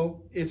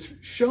sinful, it's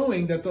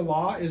showing that the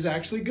law is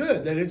actually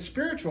good, that it's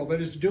spiritual,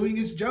 that it's doing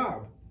its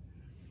job.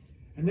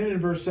 And then in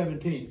verse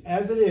 17,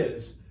 as it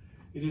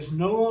is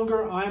no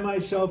longer I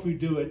myself who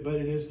do it, but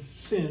it is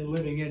sin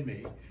living in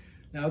me.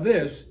 Now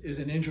this is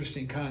an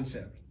interesting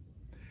concept.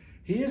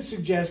 He is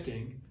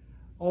suggesting,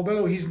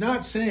 although he's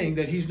not saying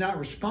that he's not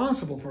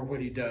responsible for what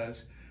he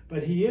does,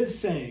 but he is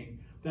saying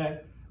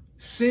that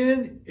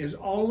sin is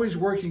always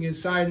working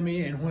inside of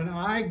me, and when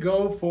I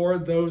go for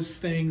those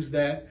things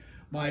that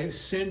my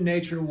sin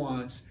nature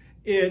wants,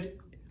 I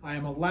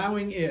am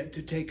allowing it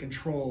to take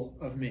control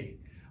of me.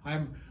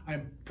 I'm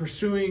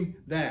pursuing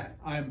that.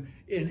 And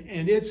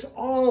it's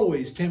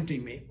always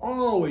tempting me,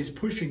 always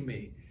pushing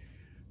me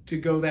to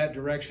go that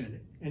direction.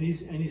 And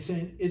he's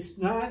saying, it's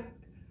not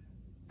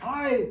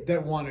I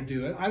that want to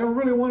do it. I don't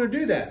really want to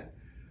do that.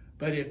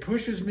 But it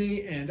pushes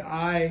me, and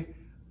I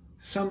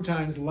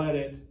sometimes let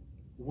it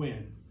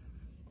win.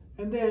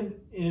 And then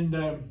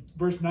in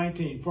verse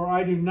 19, for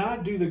I do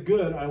not do the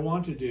good I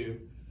want to do,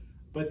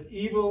 but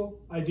evil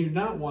I do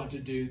not want to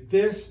do,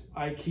 this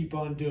I keep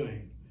on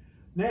doing.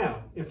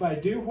 Now, if I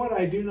do what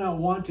I do not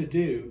want to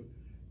do,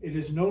 it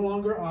is no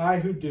longer I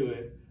who do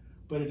it,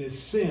 but it is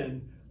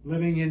sin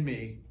living in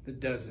me that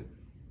does it.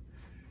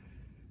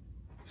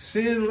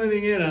 Sin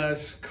living in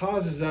us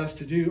causes us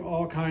to do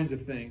all kinds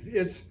of things.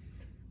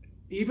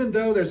 Even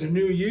though there's a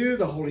new you,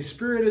 the Holy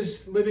Spirit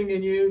is living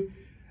in you,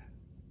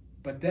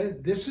 but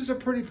this is a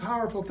pretty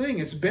powerful thing.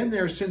 It's been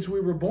there since we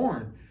were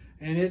born,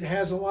 and it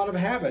has a lot of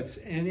habits,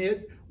 and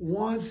it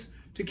wants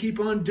to keep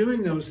on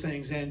doing those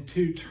things, and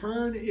to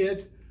turn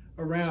it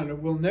around. It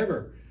will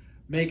never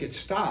make it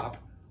stop.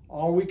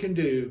 All we can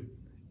do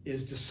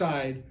is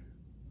decide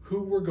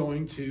who we're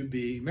going to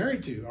be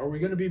married to. Are we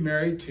going to be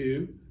married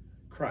to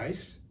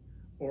Christ,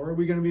 or are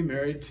we going to be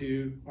married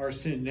to our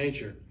sin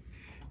nature?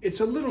 It's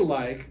a little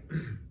like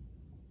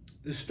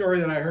the story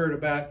that I heard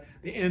about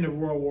the end of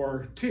World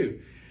War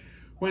II.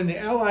 When the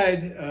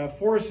Allied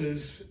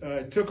forces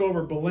took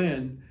over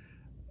Berlin,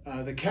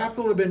 the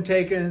capital had been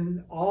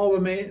taken, all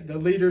the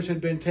leaders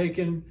had been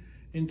taken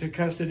into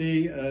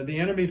custody, the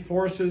enemy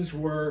forces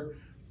were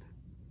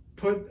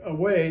put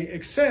away,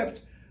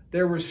 except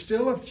there were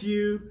still a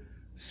few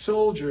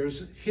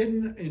soldiers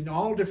hidden in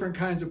all different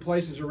kinds of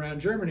places around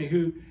Germany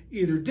who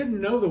either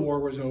didn't know the war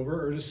was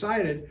over or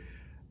decided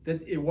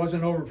that it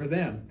wasn't over for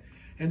them.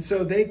 And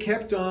so they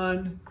kept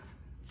on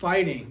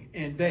fighting,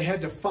 and they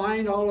had to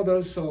find all of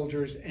those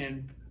soldiers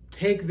and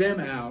take them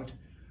out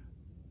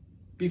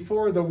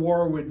before the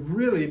war would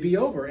really be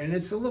over. And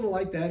it's a little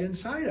like that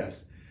inside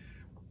us.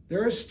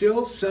 There are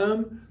still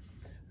some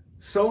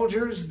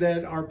soldiers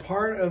that are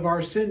part of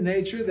our sin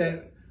nature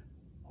that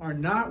are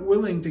not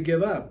willing to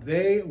give up.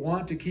 They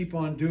want to keep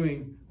on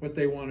doing what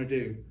they want to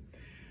do.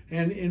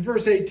 And in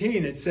verse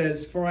 18 it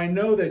says, for I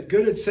know that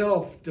good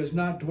itself does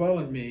not dwell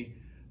in me,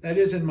 that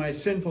is, in my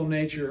sinful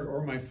nature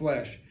or my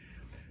flesh.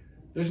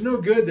 There's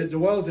no good that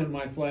dwells in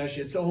my flesh.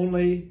 It's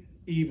only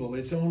evil.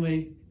 It's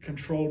only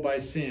controlled by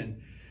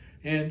sin.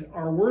 And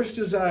our worst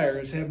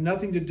desires have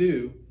nothing to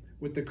do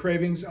with the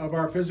cravings of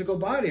our physical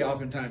body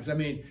oftentimes. I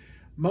mean,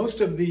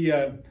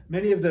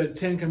 many of the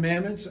 10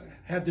 Commandments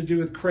have to do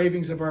with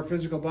cravings of our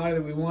physical body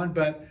that we want,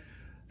 but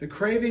the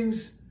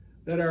cravings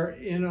that are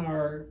in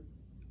our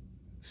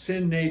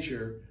sin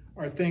nature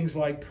are things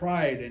like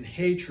pride and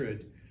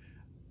hatred,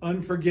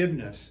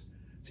 unforgiveness.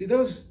 See,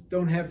 those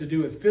don't have to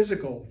do with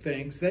physical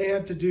things. They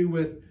have to do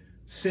with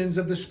sins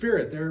of the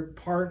spirit. They're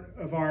part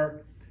of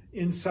our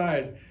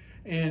inside.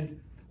 And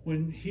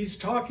when he's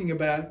talking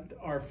about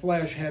our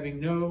flesh having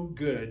no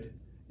good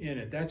in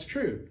it, that's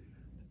true.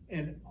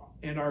 And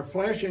our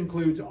flesh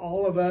includes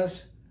all of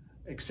us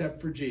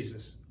except for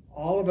Jesus.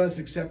 All of us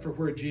except for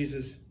where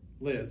Jesus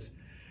lives.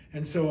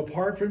 And so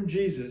apart from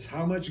Jesus,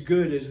 how much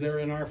good is there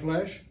in our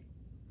flesh?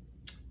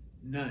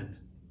 None.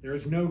 There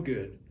is no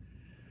good.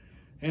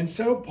 And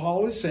so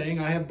Paul is saying,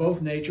 I have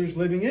both natures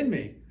living in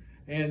me.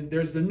 And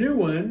there's the new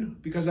one,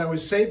 because I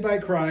was saved by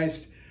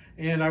Christ,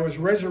 and I was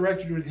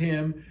resurrected with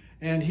him,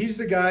 and he's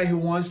the guy who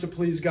wants to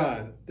please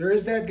God. There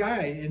is that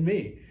guy in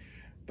me.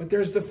 But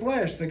there's the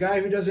flesh, the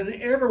guy who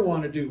doesn't ever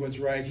want to do what's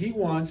right. He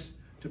wants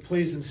to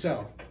please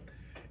himself.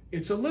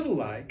 It's a little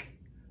like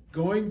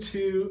going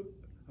to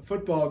a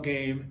football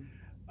game,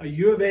 a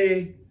U of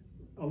A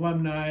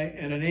alumni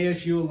and an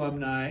ASU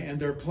alumni, and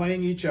they're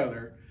playing each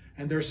other,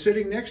 and they're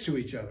sitting next to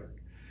each other.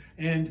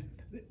 And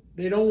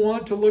they don't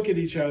want to look at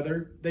each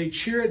other. They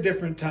cheer at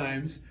different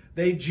times.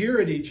 They jeer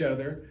at each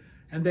other.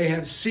 And they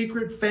have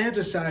secret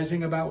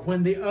fantasizing about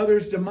when the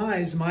other's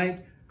demise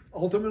might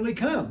ultimately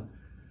come.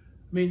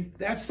 I mean,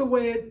 that's the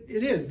way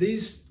it is.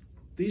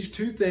 These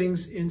two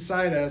things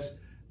inside us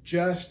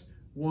just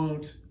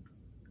won't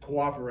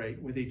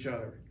cooperate with each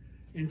other.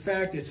 In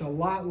fact, it's a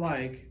lot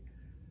like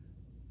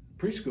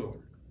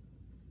preschooler,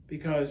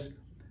 because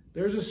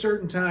there's a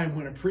certain time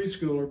when a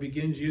preschooler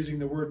begins using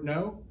the word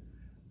no,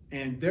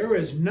 And there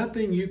is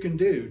nothing you can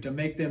do to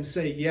make them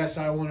say, yes,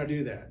 I want to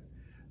do that.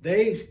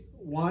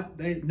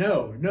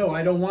 No,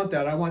 I don't want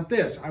that. I want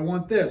this. I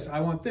want this.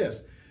 I want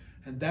this.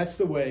 And that's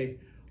the way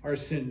our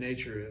sin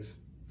nature is.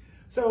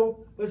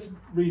 So let's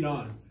read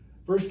on.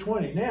 Verse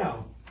 20.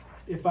 Now,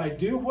 if I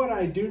do what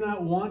I do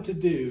not want to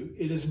do,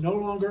 it is no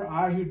longer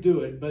I who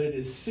do it, but it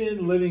is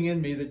sin living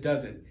in me that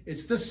does it.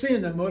 It's the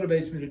sin that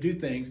motivates me to do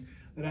things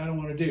that I don't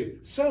want to do.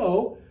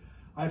 So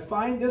I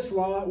find this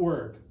law at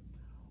work.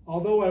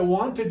 Although I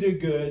want to do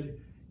good,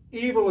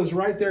 evil is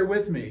right there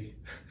with me.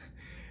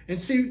 And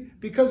see,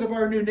 because of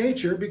our new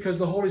nature, because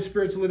the Holy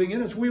Spirit's living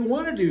in us, we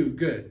want to do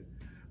good.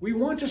 We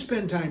want to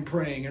spend time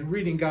praying and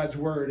reading God's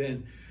word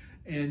and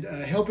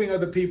helping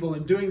other people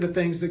and doing the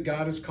things that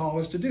God has called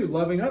us to do,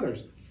 loving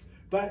others.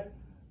 But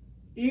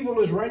evil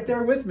is right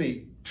there with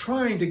me,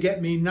 trying to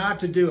get me not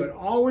to do it,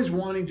 always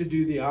wanting to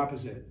do the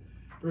opposite.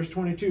 Verse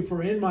 22,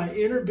 for in my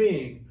inner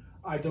being,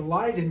 I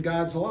delight in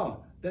God's law.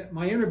 That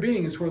my inner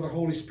being is where the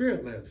Holy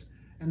Spirit lives.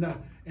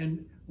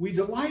 And we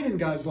delight in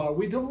God's law.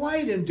 We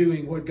delight in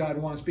doing what God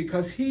wants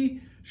because he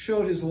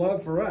showed his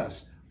love for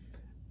us.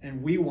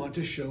 And we want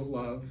to show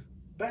love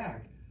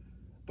back.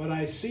 But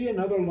I see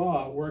another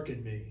law at work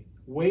in me,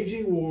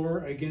 waging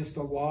war against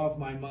the law of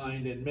my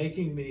mind and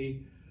making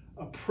me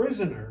a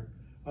prisoner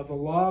of the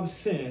law of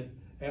sin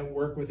at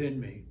work within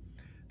me.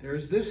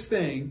 There's this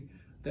thing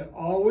that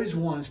always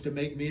wants to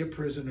make me a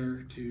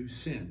prisoner to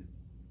sin.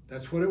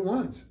 That's what it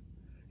wants.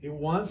 It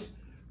wants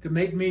to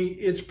make me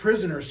its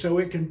prisoner so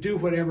it can do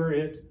whatever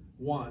it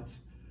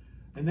wants.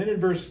 And then in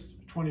verse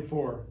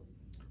 24,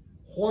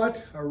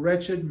 what a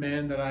wretched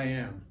man that I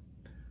am.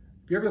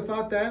 Have you ever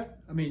thought that?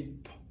 I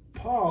mean,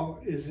 Paul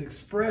is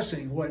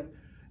expressing what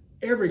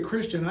every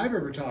Christian I've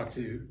ever talked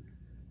to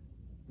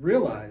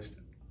realized.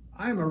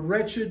 I'm a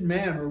wretched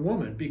man or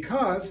woman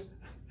because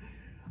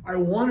I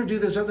want to do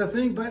this other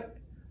thing, but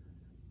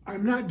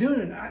I'm not doing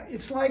it.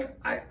 It's like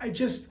I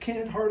just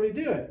can't hardly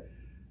do it.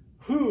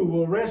 Who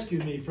will rescue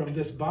me from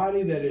this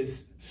body that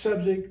is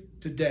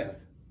subject to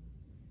death?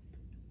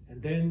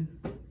 And then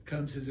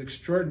comes his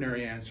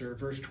extraordinary answer,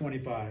 verse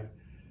 25.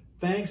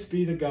 Thanks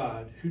be to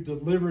God who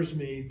delivers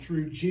me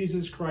through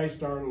Jesus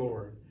Christ our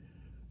Lord.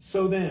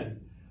 So then,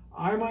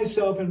 I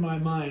myself in my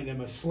mind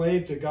am a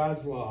slave to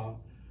God's law,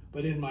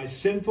 but in my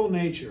sinful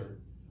nature,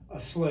 a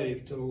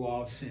slave to the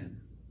law of sin.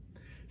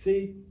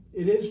 See,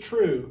 it is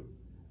true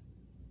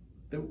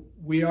that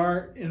we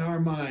are in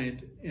our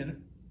mind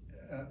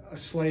a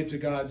slave to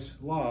God's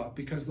law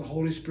because the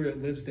Holy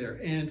Spirit lives there.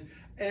 And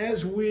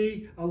as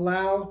we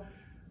allow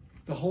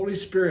the Holy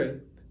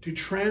Spirit to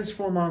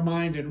transform our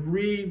mind and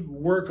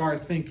rework our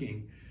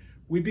thinking,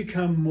 we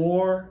become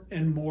more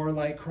and more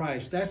like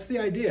Christ. That's the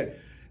idea.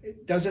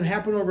 It doesn't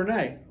happen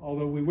overnight,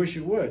 although we wish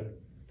it would.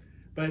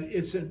 But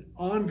it's an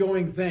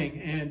ongoing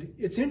thing. And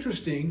it's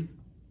interesting,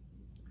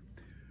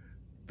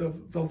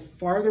 the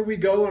farther we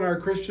go in our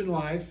Christian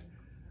life,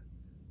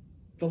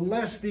 the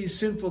less these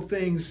sinful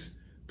things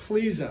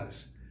please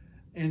us.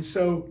 And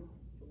so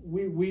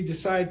we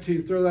decide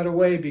to throw that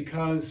away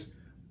because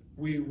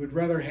we would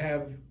rather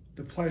have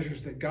the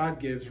pleasures that God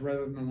gives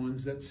rather than the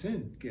ones that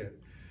sin give.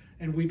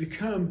 And we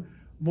become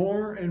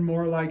more and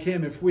more like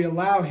him if we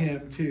allow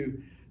him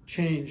to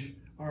change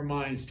our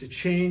minds, to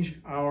change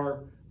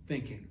our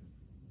thinking.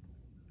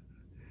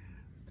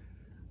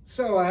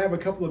 So I have a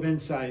couple of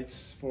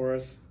insights for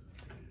us.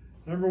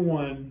 Number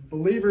one,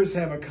 believers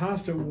have a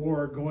constant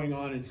war going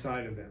on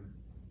inside of them.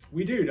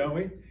 We do, don't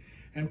we?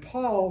 And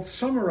Paul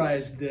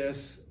summarized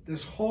this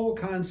whole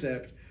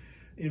concept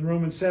in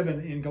Romans 7,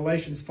 in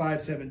Galatians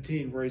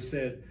 5:17, where he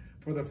said,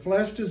 for the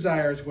flesh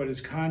desires what is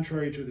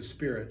contrary to the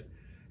Spirit,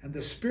 and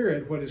the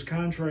Spirit what is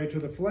contrary to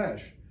the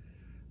flesh.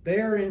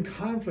 They are in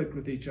conflict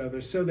with each other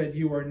so that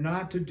you are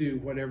not to do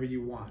whatever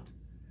you want.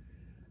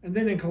 And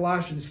then in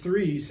Colossians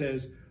 3, he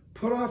says,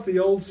 put off the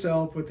old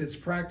self with its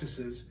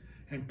practices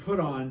and put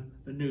on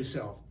the new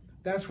self.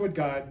 That's what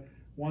God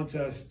wants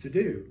us to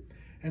do.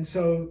 And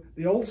so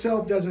the old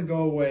self doesn't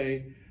go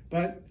away,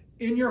 but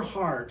in your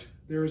heart,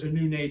 there is a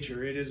new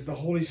nature. It is the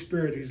Holy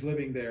Spirit who's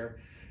living there.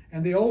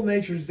 And the old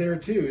nature is there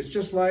too. It's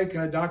just like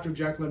Dr.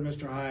 Jekyll and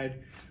Mr.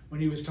 Hyde when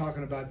he was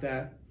talking about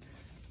that.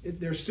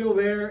 They're still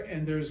there,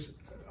 and there's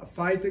a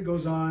fight that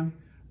goes on,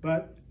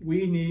 but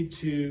we need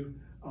to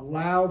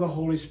allow the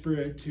Holy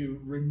Spirit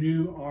to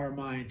renew our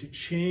mind, to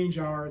change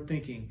our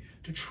thinking,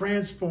 to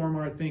transform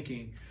our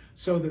thinking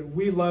so that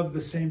we love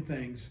the same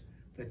things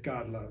that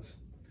God loves.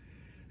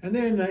 And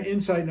then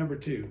insight number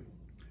 2,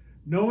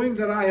 knowing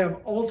that I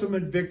have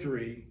ultimate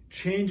victory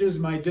changes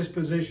my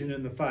disposition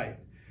in the fight.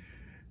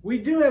 We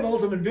do have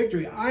ultimate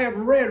victory. I have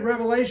read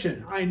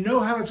Revelation. I know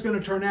how it's going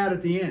to turn out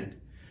at the end.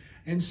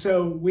 And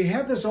so we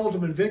have this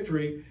ultimate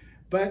victory,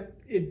 but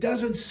it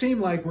doesn't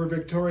seem like we're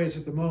victorious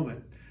at the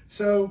moment.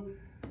 So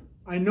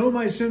I know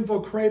my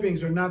sinful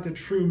cravings are not the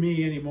true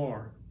me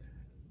anymore.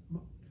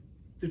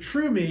 The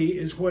true me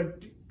is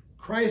what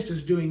Christ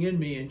is doing in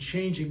me and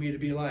changing me to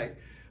be like.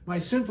 My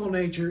sinful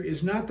nature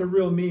is not the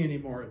real me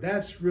anymore.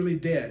 That's really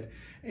dead.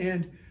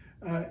 And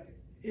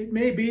it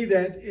may be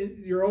that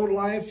in your old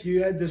life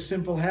you had this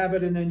sinful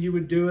habit, and then you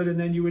would do it, and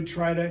then you would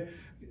try to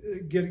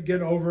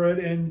get over it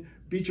and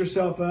beat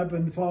yourself up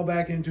and fall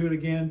back into it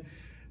again.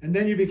 And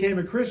then you became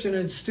a Christian,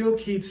 and it still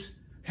keeps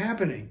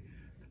happening.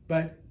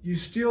 But you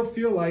still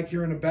feel like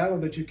you're in a battle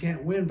that you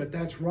can't win, but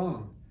that's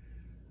wrong.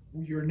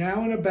 You're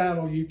now in a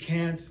battle you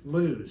can't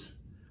lose.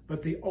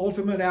 But the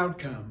ultimate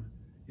outcome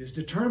is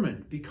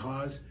determined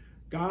because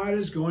God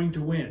is going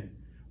to win.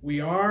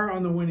 We are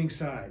on the winning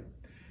side.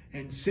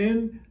 And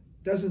sin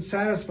doesn't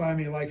satisfy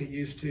me like it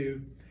used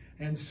to.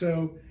 And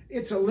so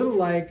it's a little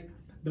like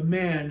the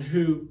man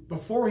who,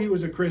 before he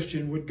was a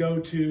Christian, would go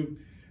to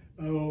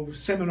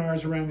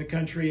seminars around the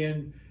country,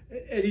 and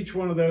at each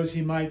one of those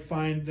he might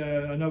find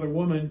another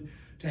woman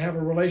to have a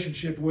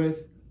relationship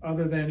with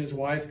other than his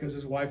wife, because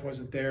his wife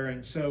wasn't there.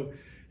 And so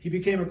he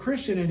became a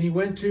Christian, and he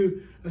went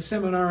to a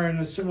seminar in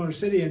a similar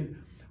city, and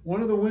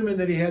one of the women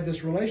that he had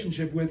this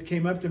relationship with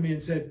came up to me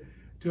and said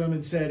to him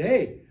and said,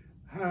 "Hey,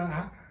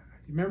 you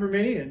remember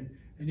me?" And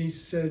he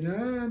said,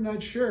 "No, I'm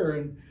not sure."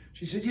 And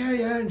she said,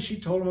 yeah. And she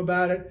told him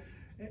about it.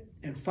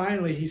 And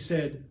finally he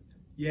said,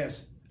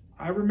 "Yes,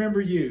 I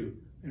remember you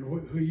and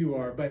who you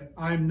are, but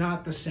I'm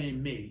not the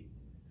same me."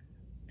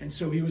 And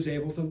so he was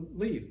able to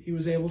leave. He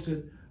was able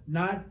to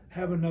not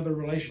have another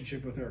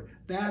relationship with her.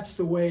 That's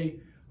the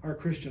way our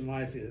Christian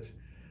life is.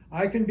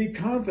 I can be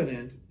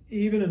confident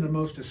even in the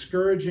most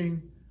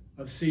discouraging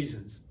of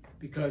seasons,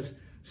 because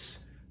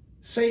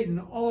Satan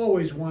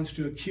always wants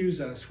to accuse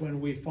us when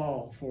we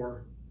fall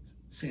for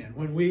sin.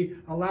 When we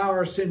allow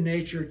our sin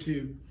nature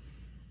to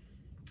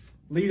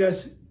lead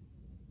us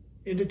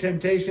into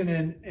temptation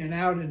and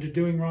out into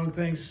doing wrong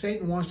things,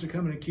 Satan wants to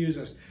come and accuse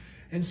us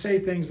and say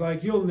things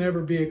like, "You'll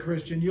never be a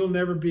Christian, you'll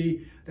never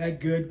be that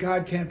good,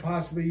 God can't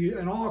possibly,"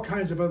 and all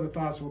kinds of other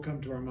thoughts will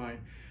come to our mind.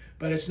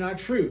 But it's not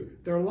true.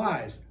 They're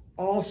lies.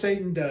 All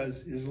Satan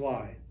does is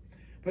lie.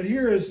 But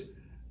here is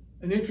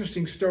an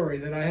interesting story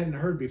that I hadn't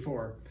heard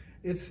before.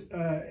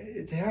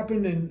 It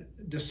happened in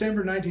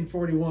December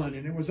 1941,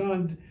 and it was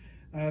on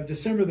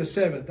December the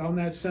 7th, on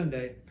that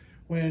Sunday,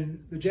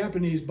 when the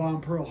Japanese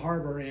bombed Pearl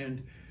Harbor,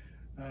 and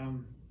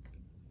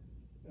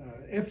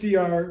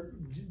FDR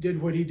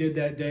did what he did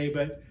that day.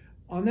 But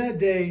on that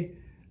day,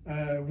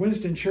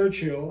 Winston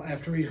Churchill,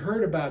 after he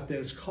heard about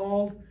this,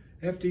 called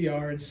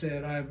FDR and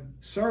said, "I'm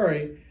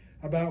sorry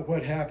about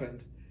what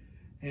happened."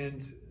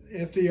 And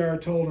FDR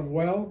told him,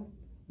 "Well,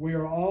 we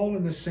are all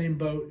in the same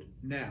boat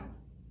now."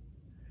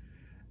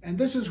 And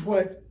this is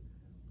what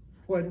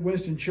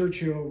Winston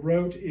Churchill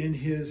wrote in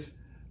his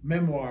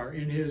memoir,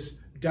 in his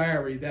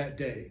diary that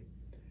day.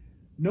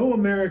 "No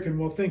American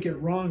will think it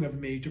wrong of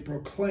me to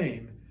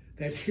proclaim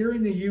that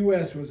hearing the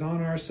U.S. was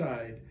on our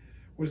side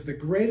was the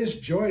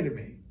greatest joy to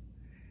me.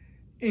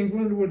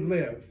 England would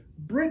live.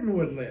 Britain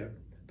would live.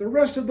 The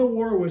rest of the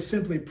war was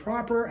simply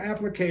proper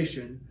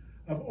application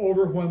of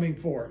overwhelming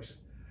force.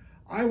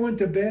 I went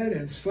to bed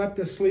and slept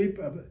the sleep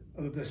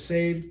of the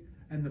saved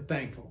and the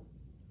thankful."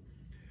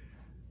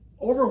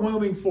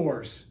 Overwhelming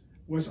force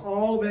was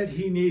all that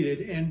he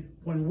needed, and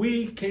when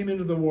we came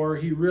into the war,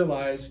 he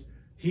realized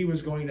he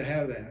was going to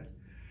have that.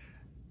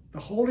 The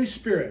Holy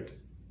Spirit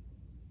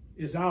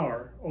is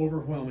our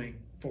overwhelming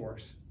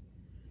force.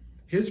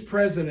 His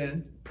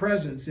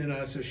presence in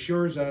us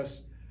assures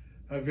us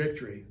of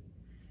victory.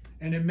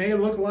 And it may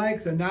look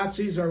like the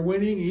Nazis are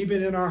winning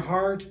even in our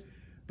heart,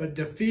 but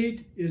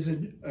defeat is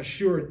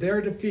assured.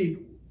 Their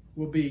defeat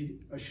will be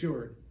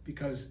assured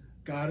because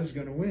God is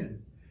going to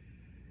win.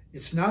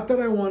 It's not that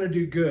I want to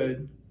do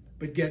good,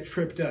 but get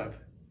tripped up.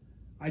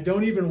 I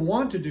don't even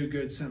want to do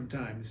good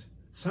sometimes.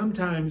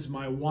 Sometimes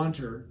my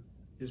wanter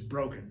is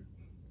broken.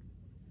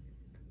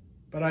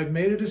 But I've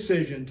made a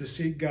decision to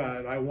seek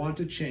God. I want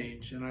to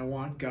change, and I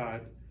want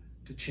God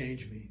to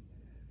change me.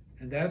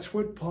 And that's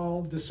what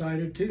Paul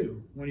decided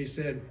too, when he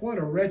said, "What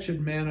a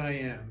wretched man I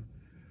am.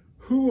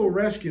 Who will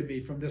rescue me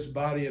from this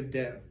body of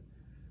death?"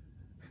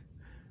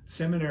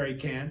 Seminary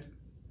can't.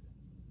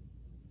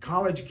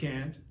 College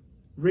can't.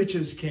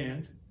 Riches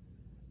can't.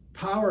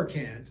 Power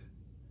can't.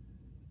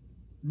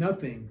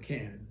 Nothing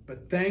can.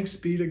 But thanks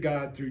be to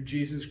God through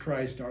Jesus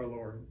Christ our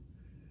Lord.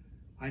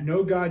 I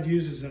know God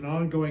uses an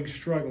ongoing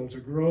struggle to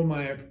grow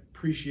my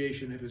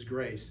appreciation of his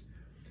grace.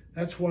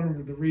 That's one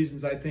of the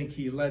reasons I think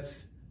he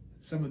lets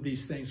some of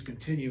these things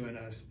continue in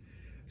us.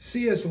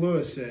 C.S.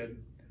 Lewis said,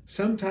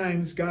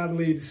 "Sometimes God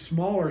leaves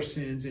smaller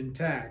sins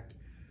intact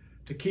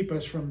to keep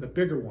us from the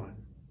bigger one,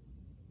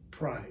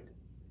 pride."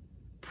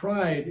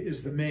 Pride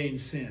is the main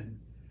sin.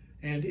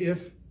 And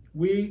if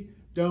we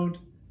don't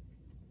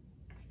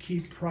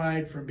keep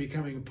pride from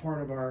becoming a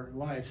part of our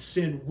life,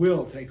 sin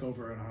will take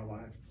over in our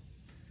life.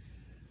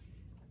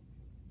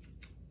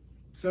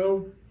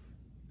 So,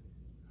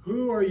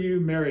 who are you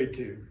married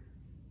to?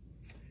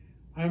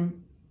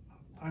 I'm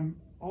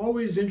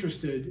always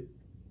interested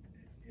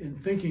in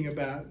thinking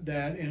about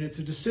that, and it's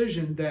a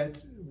decision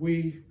that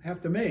we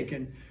have to make.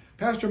 And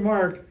Pastor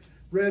Mark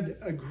read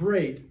a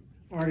great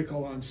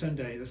article on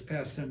Sunday, this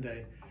past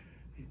Sunday.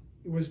 It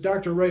was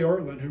Dr. Ray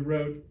Ortlund who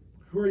wrote,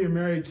 "Who are you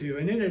married to?"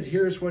 And in it,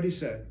 here's what he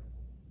said.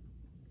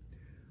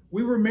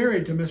 We were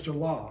married to Mr.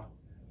 Law.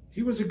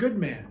 He was a good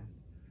man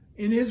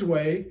in his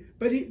way,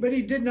 but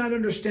he did not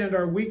understand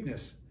our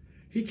weakness.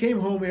 He came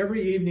home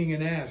every evening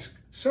and asked,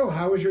 "So,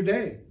 how was your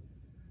day?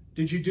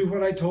 Did you do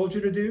what I told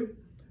you to do?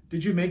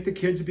 Did you make the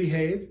kids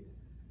behave?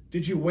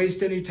 Did you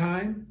waste any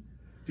time?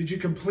 Did you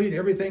complete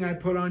everything I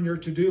put on your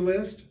to-do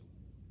list?"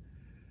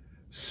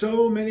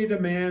 So many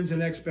demands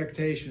and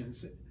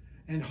expectations,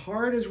 and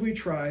hard as we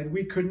tried,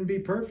 we couldn't be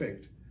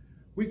perfect.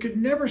 We could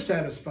never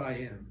satisfy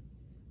him.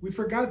 We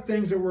forgot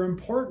things that were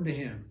important to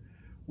him.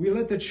 We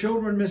let the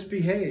children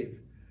misbehave.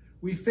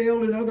 We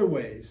failed in other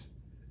ways.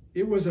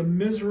 It was a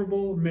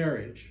miserable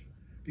marriage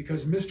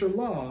because Mr.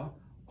 Law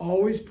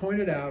always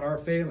pointed out our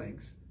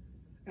failings.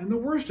 And the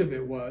worst of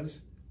it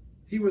was,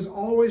 he was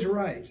always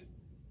right,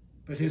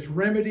 but his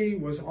remedy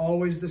was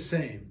always the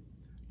same.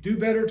 Do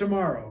better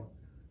tomorrow.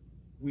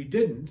 We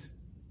didn't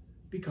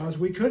because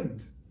we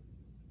couldn't.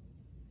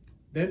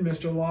 Then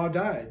Mr. Law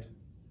died,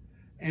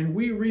 and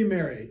we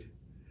remarried,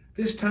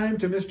 this time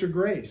to Mr.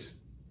 Grace.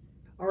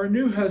 Our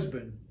new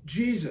husband,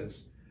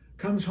 Jesus,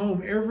 comes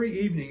home every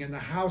evening and the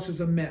house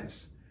is a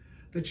mess.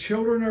 The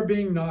children are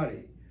being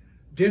naughty.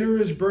 Dinner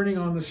is burning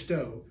on the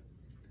stove,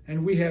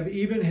 and we have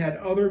even had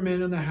other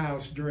men in the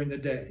house during the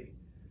day.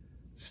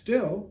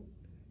 Still,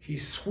 he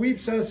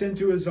sweeps us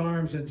into his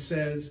arms and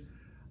says,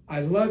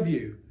 "I love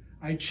you.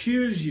 I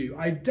choose you.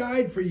 I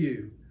died for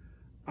you.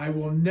 I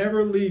will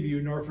never leave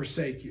you nor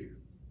forsake you."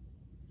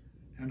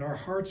 And our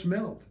hearts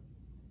melt.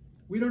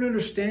 We don't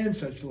understand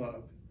such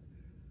love.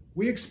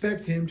 We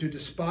expect him to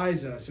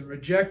despise us and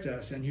reject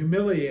us and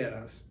humiliate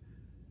us.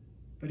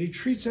 But he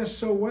treats us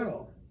so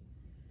well.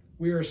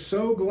 We are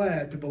so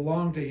glad to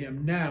belong to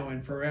him now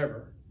and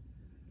forever.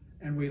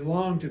 And we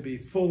long to be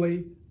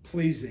fully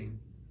pleasing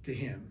to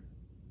him.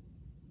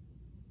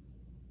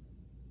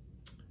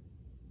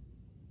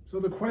 So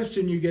the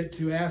question you get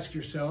to ask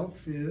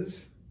yourself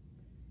is,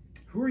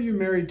 who are you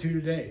married to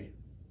today?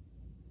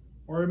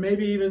 Or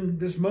maybe even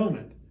this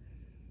moment.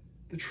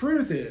 The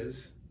truth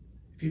is,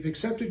 if you've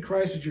accepted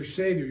Christ as your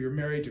Savior, you're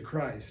married to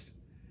Christ.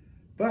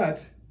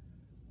 But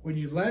when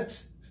you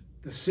let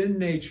the sin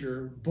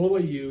nature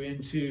bully you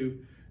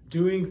into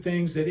doing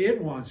things that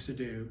it wants to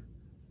do,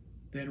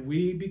 then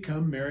we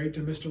become married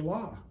to Mr.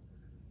 Law.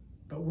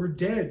 But we're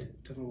dead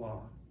to the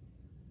law.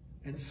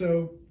 And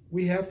so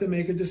we have to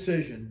make a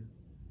decision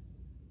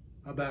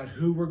about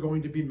who we're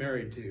going to be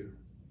married to.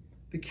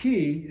 The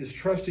key is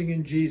trusting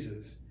in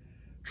Jesus,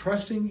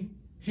 trusting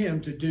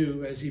him to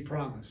do as he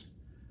promised.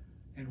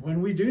 And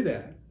when we do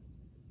that,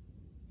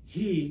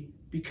 he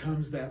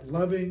becomes that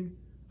loving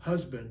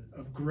husband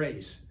of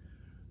grace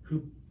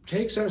who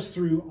takes us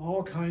through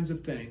all kinds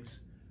of things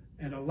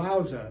and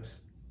allows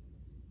us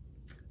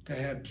to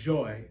have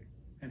joy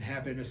and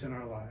happiness in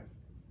our life.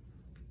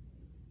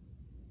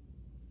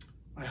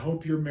 I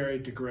hope you're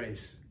married to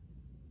grace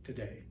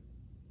today.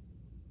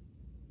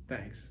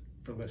 Thanks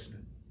for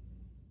listening.